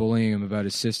people are bullying him about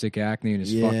his cystic acne and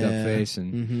his fucked up face,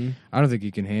 and I don't think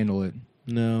he can handle it.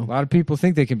 No. A lot of people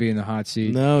think they can be in the hot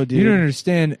seat. No, dude. You don't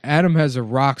understand. Adam has a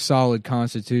rock-solid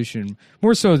constitution,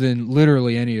 more so than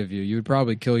literally any of you. You would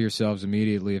probably kill yourselves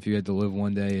immediately if you had to live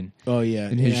one day in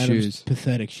in his Adam's shoes.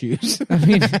 Pathetic shoes. I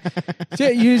mean,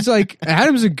 he's like,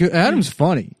 Adam's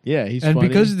funny. Yeah, he's and funny.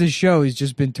 because of the show, he's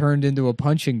just been turned into a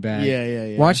punching bag.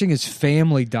 Yeah. Watching his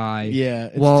family die. Yeah,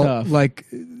 it's while, tough. Like,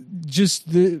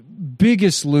 just the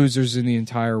biggest losers in the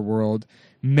entire world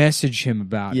message him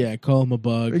about it. Yeah, call him a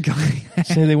bug.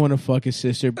 Say they want to fuck his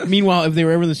sister. Meanwhile, if they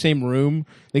were ever in the same room,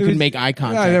 they could make eye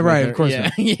contact. Yeah, right, with her. of course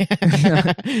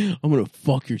Yeah. I'm going to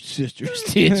fuck your sister's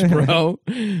tits, bro.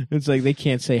 It's like they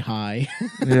can't say hi.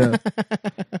 Yeah.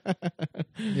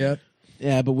 Yep.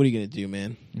 Yeah, but what are you going to do,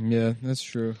 man? Yeah, that's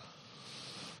true.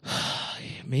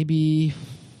 Maybe,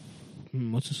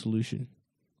 what's the solution?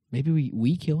 Maybe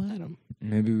we kill Adam.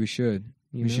 Maybe we should.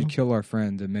 You We know? should kill our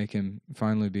friend to make him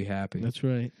finally be happy. That's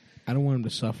right. I don't want him to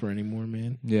suffer anymore,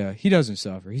 man. Yeah, he doesn't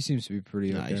suffer. He seems to be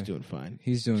pretty Nah, okay. he's doing fine.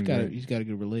 He's doing great. He's got a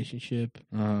good relationship.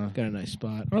 Got a nice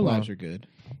spot. Our Well, lives are good.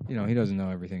 You know, he doesn't know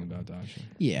everything about Dasha.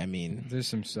 Yeah, I mean, There's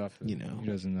some stuff that You know. he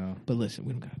doesn't know. but listen,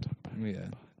 we don't got to talk about it. Yeah,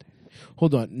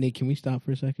 Hold on, Nate, can we stop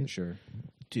for a second? sure.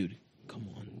 Dude, come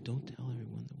on. Don't tell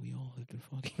everyone that we all have been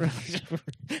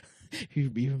fucking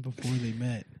even before they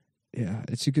met. Yeah,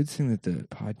 it's a good thing that the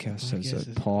podcast has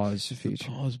a pause The feature.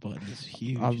 pause button is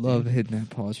huge. I love dude. hitting that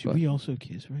pause Should button. we also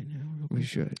kiss right now? Real quick? We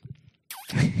should.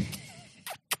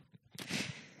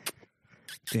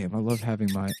 Damn, I love having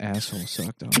my asshole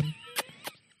sucked on.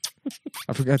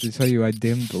 I forgot to tell you I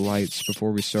dimmed the lights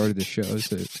before we started the show,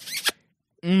 so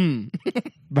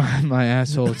my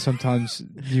asshole, sometimes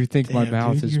you think my Damn,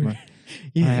 mouth dude, is my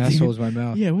Yeah, asshole dude. is my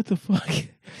mouth. Yeah, what the fuck?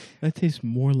 That tastes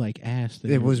more like ass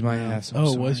than It your was my mouth. ass. I'm Oh, it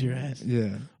sorry. was your ass.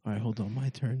 Yeah. All right, hold on, my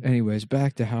turn. Anyways,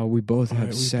 back to how we both All have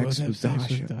right, we sex both have with sex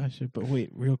Dasha. with Dasha. But wait,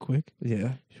 real quick,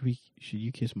 Yeah. should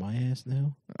you kiss my ass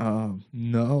now?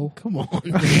 No. Come on.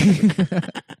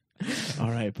 All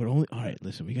right, but only. All right,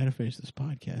 listen, we got to finish this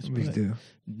podcast. We but do.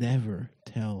 Never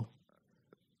tell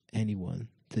anyone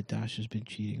that Dasha's been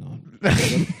cheating on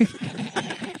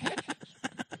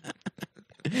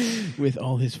with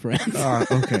all his friends.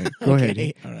 Okay. Go ahead.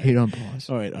 Okay, all right. Hit on pause.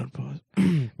 All right, unpause.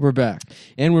 We're back.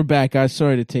 And we're back, guys.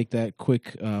 Sorry to take that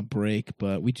quick break,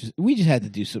 but we just had to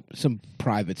do some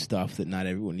private stuff that not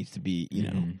everyone needs to be,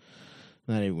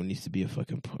 not everyone needs to be a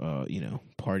fucking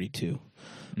party to.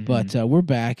 Mm-hmm. But we're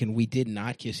back, and we did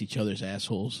not kiss each other's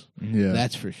assholes. Yeah.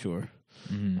 That's for sure.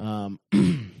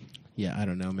 Mm-hmm. Yeah, I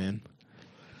don't know, man.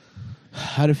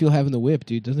 How'd it feel having the whip,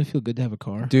 dude? Doesn't it feel good to have a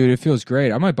car? Dude, it feels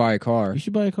great. I might buy a car. You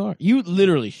should buy a car. You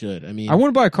literally should. I mean, I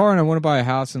want to buy a car and I want to buy a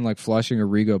house in like Flushing or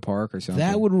Rego Park or something.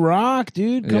 that would rock,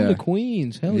 dude. Come Yeah. to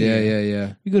Queens. Hell yeah.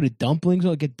 Yeah. You go to dumplings,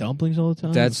 get dumplings all the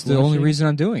time. That's the only reason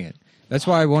I'm doing it. That's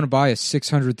why I want to buy a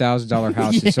 $600,000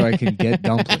 house is so I can get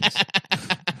dumplings.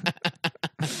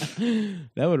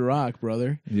 That would rock,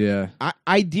 brother. Yeah.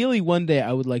 Ideally, one day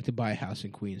I would like to buy a house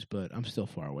in Queens, but I'm still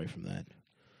far away from that.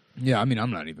 Yeah, I mean,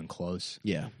 I'm not even close.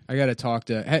 Yeah. I got to talk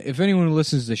to... If anyone who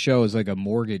listens to the show is like a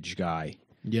mortgage guy.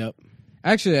 Yep.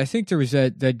 Actually, I think there was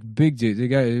that big dude. The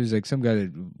guy, it was like some guy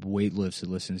that weightlifts that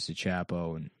listens to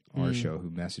Chapo and our show who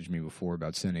messaged me before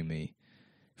about sending me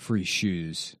free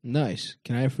shoes. Nice.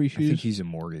 Can I have free I think shoes? he's a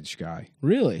mortgage guy.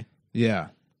 Really? Yeah.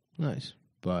 Nice.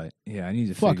 But, yeah, I need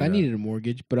to Fuck, figure I it out. needed a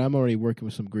mortgage, but I'm already working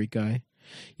with some Greek guy.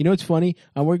 You know what's funny?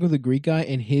 I'm working with a Greek guy,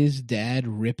 and his dad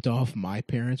ripped off my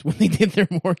parents when they did their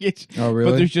mortgage. Oh,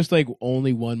 really? But there's just like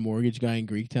only one mortgage guy in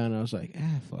Greektown, and I was like,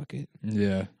 fuck it.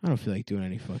 Yeah. I don't feel like doing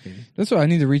any fucking... That's why I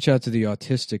need to reach out to the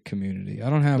autistic community. I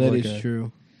don't have That like is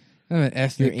true. I have an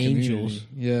ethnic They're angels.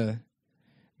 community.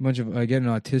 Yeah. I get an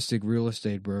autistic real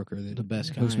estate broker that The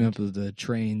best hooks me kind. up with a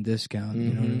train discount.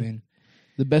 You know what I Mhm. mean?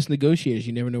 The best negotiators,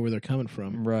 you never know where they're coming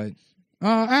from. Right.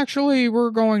 Actually,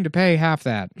 we're going to pay half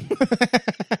that.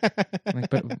 Like,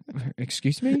 but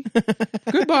excuse me?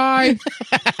 Goodbye.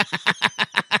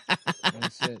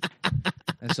 That's it.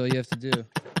 That's all you have to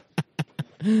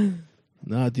do.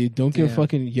 Nah, dude, don't get Damn.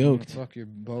 fucking yoked. Fuck your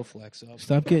Bowflex up.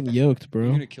 Stop getting yoked, You're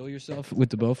bro. gonna kill yourself with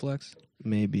the Bowflex?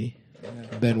 Maybe.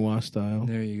 Benoit style.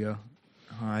 There you go.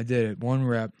 Oh, I did it. One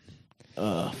rep.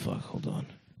 Fuck, hold on.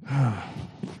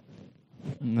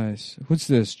 Nice. What's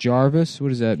this? Jarvis? What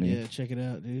does that mean? Yeah, check it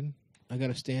out, dude. I got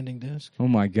a standing desk. Oh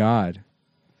my God.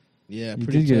 Yeah, You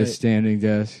pretty did get a tight. standing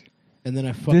desk. And then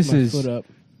I fucked This my is- foot up.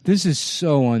 This is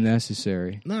so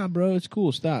unnecessary. Nah, bro, it's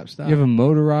cool. Stop. You have a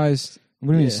motorized... What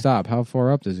do you mean Yeah. stop? How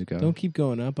far up does it go? Don't keep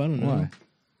going up. I don't know. Why?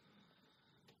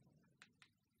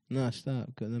 Nah, stop.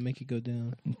 Then make it go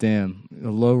down. Damn. A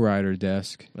lowrider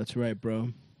desk. That's right, bro.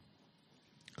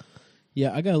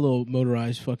 Yeah, I got a little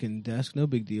motorized fucking desk. No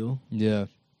big deal. Yeah.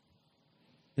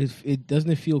 It doesn't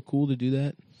it feel cool to do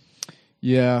that?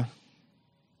 Yeah.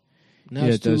 Now Yeah,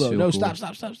 it's it too does low. feel No, cool. stop,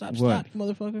 What? you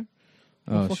motherfucker.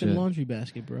 Oh, fucking shit. laundry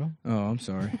basket, bro. Oh, I'm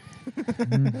sorry.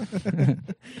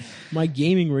 My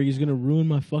gaming rig is gonna ruin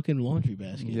my fucking laundry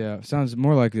basket. Yeah, sounds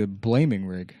more like a blaming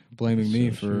rig. Blaming That's me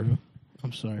so for... true.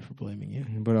 I'm sorry for blaming you.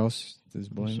 What else does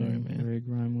blaming sorry, man. rig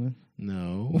rhyme with?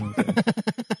 No.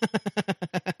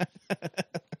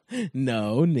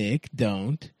 No, Nick,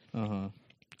 don't. Uh-huh.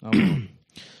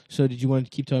 So did you want to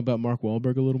keep talking about Mark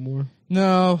Wahlberg a little more?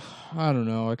 No, I don't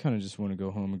know. I kind of just want to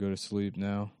go home and go to sleep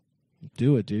now.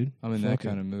 Do it, dude. I'm in that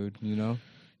kind of mood, you know?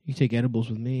 You take edibles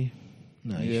with me.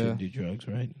 No, you Yeah. shouldn't do drugs,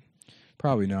 right?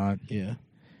 Probably not. Yeah.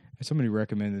 Somebody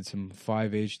recommended some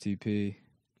 5-HTP.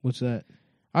 What's that?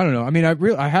 I don't know. I mean,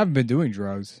 I haven't been doing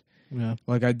drugs. Yeah.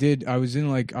 Like I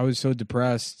was so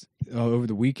depressed over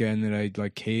the weekend that I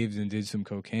like caved and did some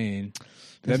cocaine.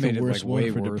 That's that made the worst it like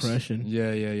way one for worse. depression.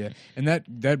 Yeah. And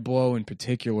that blow in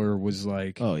particular was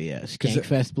like, Oh yeah,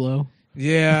 Skankfest blow.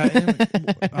 yeah.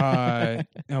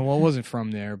 Well, it wasn't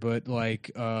from there, but like,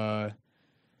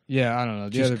 yeah, I don't know.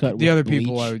 The other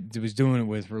people I was doing it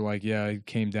with were like, yeah, I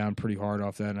came down pretty hard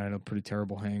off that, and I had a pretty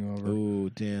terrible hangover. Oh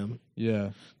damn. Yeah.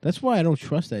 That's why I don't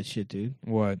trust that shit, dude.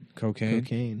 What? Cocaine?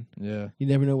 Cocaine. Yeah. You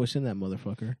never know what's in that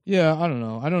motherfucker. Yeah, I don't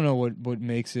know. I don't know what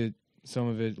makes it. Some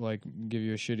of it like give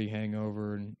you a shitty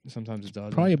hangover, and sometimes it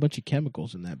doesn't. Probably a bunch of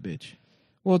chemicals in that bitch.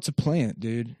 Well, it's a plant,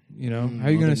 dude. You know how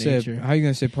you gonna nature. say? How you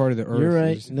gonna say part of the earth? You're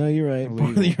right. Is No, you're right. illegal. Part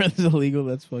of the earth is illegal.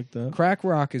 That's fucked up. crack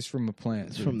rock is from a plant.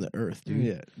 It's dude. from the earth, dude.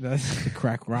 Yeah, that's The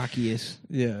crack rockiest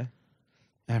yeah.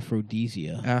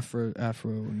 aphrodisia. Afro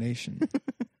Nation,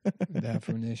 the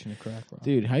Afro Nation of crack rock.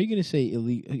 Dude, how are you going to say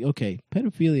illegal? Okay,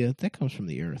 pedophilia, that comes from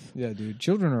the earth. Yeah, dude.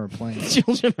 Children are a plant.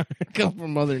 Children come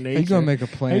from Mother Nature. How you gonna make a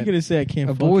How are you plant? going to say I can't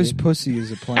A fuck boy's it? pussy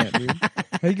is a plant, dude.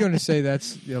 How you gonna say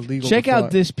that's illegal? Check to out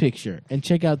fuck? this picture and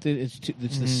check out it's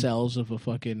the cells of a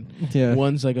fucking Yeah.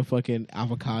 one's like a fucking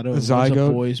avocado, and one's a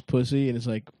zygote. boy's pussy, and it's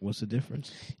like, what's the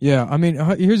difference? Yeah, I mean,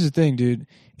 here's the thing, dude.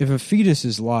 If a fetus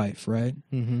is life, right?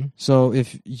 Mm-hmm. So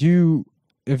if you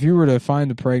were to find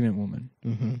a pregnant woman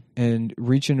Mm-hmm. and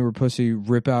reach into her pussy,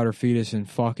 rip out her fetus, and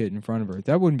fuck it in front of her,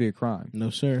 that wouldn't be a crime. No,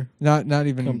 sir. Not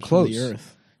even Comes close. from the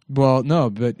earth. Well, no,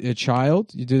 but a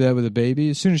child, you do that with a baby.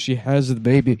 As soon as she has the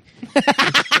baby,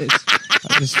 I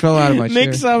just fell out of my Nick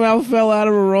chair. somehow fell out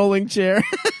of a rolling chair.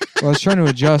 Well, I was trying to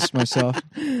adjust myself.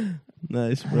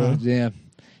 Nice, Oh, bro. damn.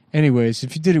 Anyways,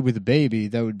 if you did it with a baby,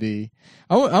 that would be...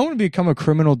 I want to become a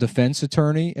criminal defense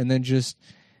attorney and then just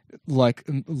like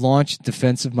launch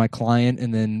defense of my client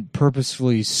and then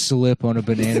purposefully slip on a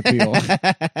banana peel.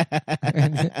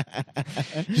 And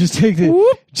just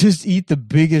eat the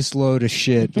biggest load of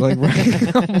shit. Like,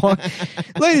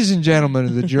 ladies and gentlemen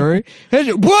of the jury,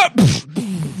 what?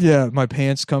 Yeah, my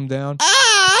pants come down.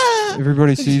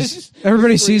 Everybody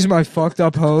sees my fucked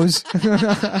up hose.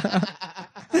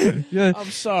 Yeah.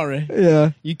 I'm sorry.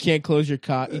 Yeah. You can't close your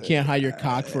cock. You can't hide your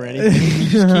cock for anything. You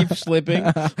just keep slipping.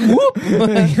 Whoop.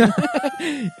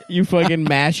 You fucking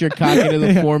mash your cock into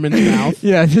the foreman's mouth.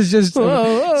 Yeah, there's just a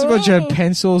bunch of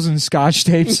pencils and scotch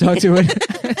tape stuck to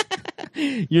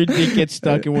it. Your dick gets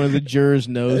stuck in one of the jurors'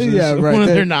 noses. Yeah, right. One of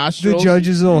their The nostrils.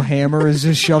 judge's little hammer is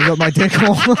just shoved up my dick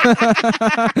hole.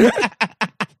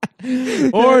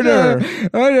 Order.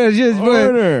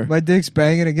 Order. My dick's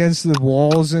banging against the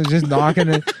walls and just knocking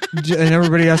it, and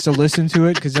everybody has to listen to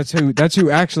it because that's who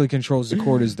actually controls the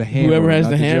court is the hammer. Whoever has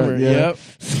not the hammer. judge. Yeah. Yep.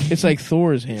 It's like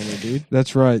Thor's hammer, dude.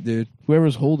 That's right, dude.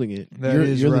 Whoever's holding it. You're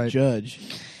the right. judge.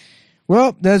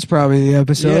 Well, that's probably the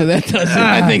episode. Yeah, that does it.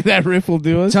 I think that riff will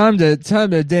do us. Time to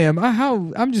damn.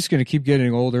 I'm just gonna keep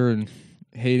getting older and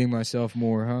hating myself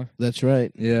more, huh? That's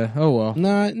right. Yeah. Oh well.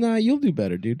 Nah, you'll do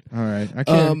better, dude. All right. I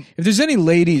can't. If there's any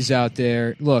ladies out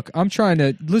there, look, I'm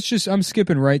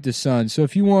skipping right to Sun. So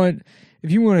if you want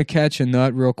to catch a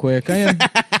nut real quick,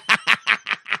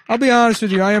 I'll be honest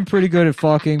with you, I am pretty good at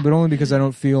fucking, but only because I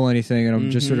don't feel anything and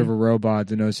I'm just sort of a robot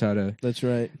that knows how to. That's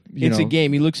right. It's a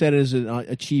game. He looks at it as an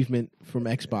achievement from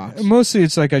Xbox. Mostly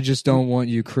it's like I just don't want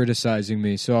you criticizing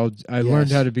me. So I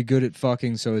learned how to be good at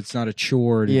fucking so it's not a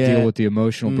chore to deal with the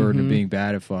emotional burden of being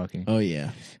bad at fucking. Oh,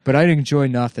 yeah. But I enjoy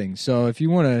nothing. So if you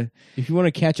want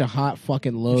to catch a hot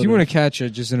fucking load. If you want to catch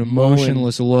just an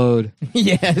emotionless load.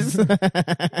 Yes.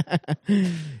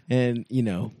 And,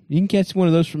 you can catch one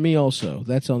of those from me also.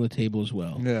 That's on the table as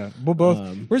well. Yeah. We'll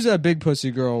both. Where's that big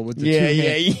pussy girl with the two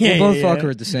hands? Yeah. We'll both fuck her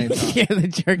at the same time. Yeah, the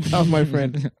jerk off my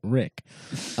friend Rick.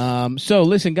 So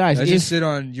listen, guys. I just sit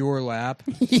on your lap.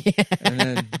 Yeah.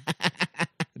 And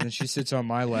then she sits on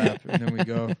my lap, and then we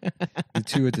go the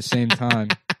two at the same time.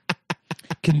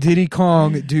 Can Diddy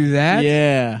Kong do that?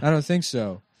 Yeah. I don't think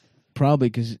so.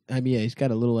 probably because he's got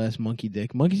a little ass monkey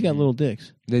dick. Monkeys got little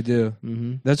dicks. They do.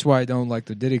 Mm-hmm. That's why I don't like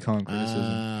the Diddy Kong criticism.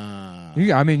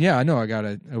 I know I got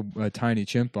a tiny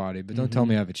chimp body, but don't tell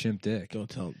me I have a chimp dick. Don't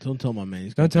tell my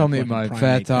man. Don't tell me my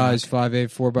fat thighs,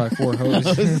 5'8", 4x4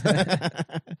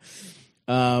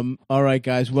 hose. All right,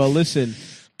 guys. Well, listen.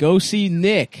 Go see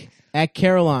Nick at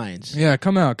Caroline's. Yeah,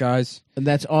 come out, guys. And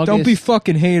that's August. Don't be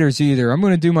fucking haters either. I'm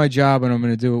going to do my job and I'm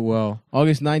going to do it well.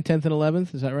 August 9th, 10th, and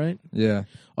 11th. Is that right? Yeah.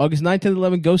 August 9th, 10th, and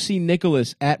 11th. Go see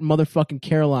Nicholas at motherfucking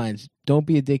Caroline's. Don't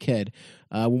be a dickhead.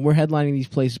 When we're headlining these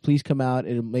places, please come out.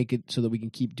 It'll make it so that we can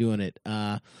keep doing it.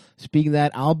 Speaking of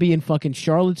that, I'll be in fucking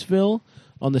Charlottesville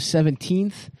on the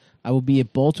 17th. I will be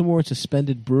at Baltimore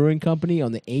Suspended Brewing Company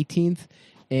on the 18th.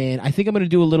 And I think I'm going to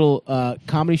do a little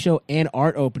comedy show and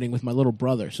art opening with my little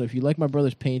brother. So if you like my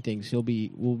brother's paintings, his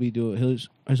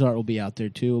art will be out there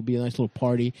too. It'll be a nice little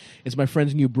party. It's my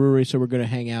friend's new brewery, so we're going to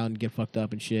hang out and get fucked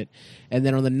up and shit. And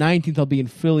then on the 19th, I'll be in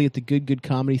Philly at the Good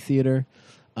Comedy Theater.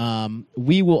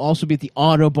 We will also be at the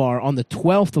Auto Bar on the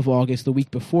 12th of August, the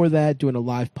week before that, doing a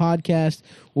live podcast.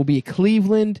 We'll be at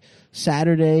Cleveland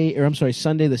Sunday the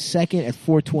 2nd at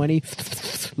 420.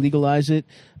 Legalize it.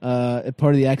 Part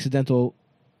of the Accidental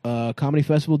Comedy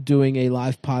Festival, doing a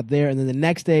live pod there. And then the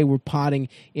next day, we're podding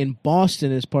in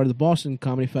Boston as part of the Boston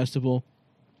Comedy Festival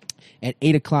at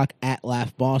 8 o'clock at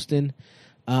Laugh Boston.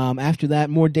 After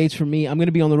that, more dates for me. I'm going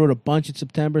to be on the road a bunch in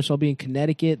September, so I'll be in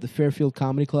Connecticut, the Fairfield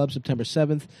Comedy Club, September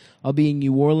 7th. I'll be in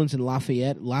New Orleans and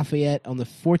Lafayette on the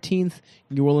 14th,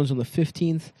 New Orleans on the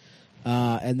 15th.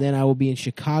 And then I will be in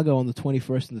Chicago on the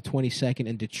 21st and the 22nd,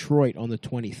 and Detroit on the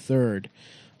 23rd.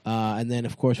 And then,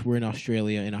 of course, we're in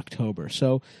Australia in October.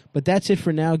 So, but that's it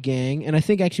for now, gang. And I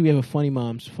think actually we have a Funny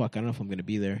Moms. Fuck, I don't know if I'm going to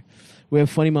be there. We have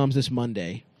Funny Moms this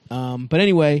Monday. But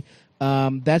anyway,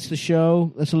 that's the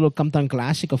show. That's a little Cum Town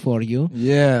Classico for you.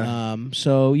 Yeah.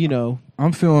 So,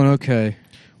 I'm feeling okay.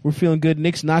 We're feeling good.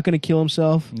 Nick's not going to kill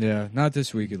himself. Yeah, not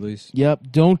this week at least. Yep.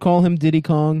 Don't call him Diddy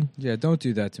Kong. Yeah, don't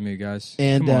do that to me, guys.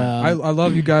 And Come on. I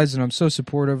love you guys, and I'm so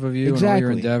supportive of you and all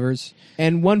your endeavors.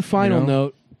 And one final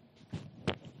note.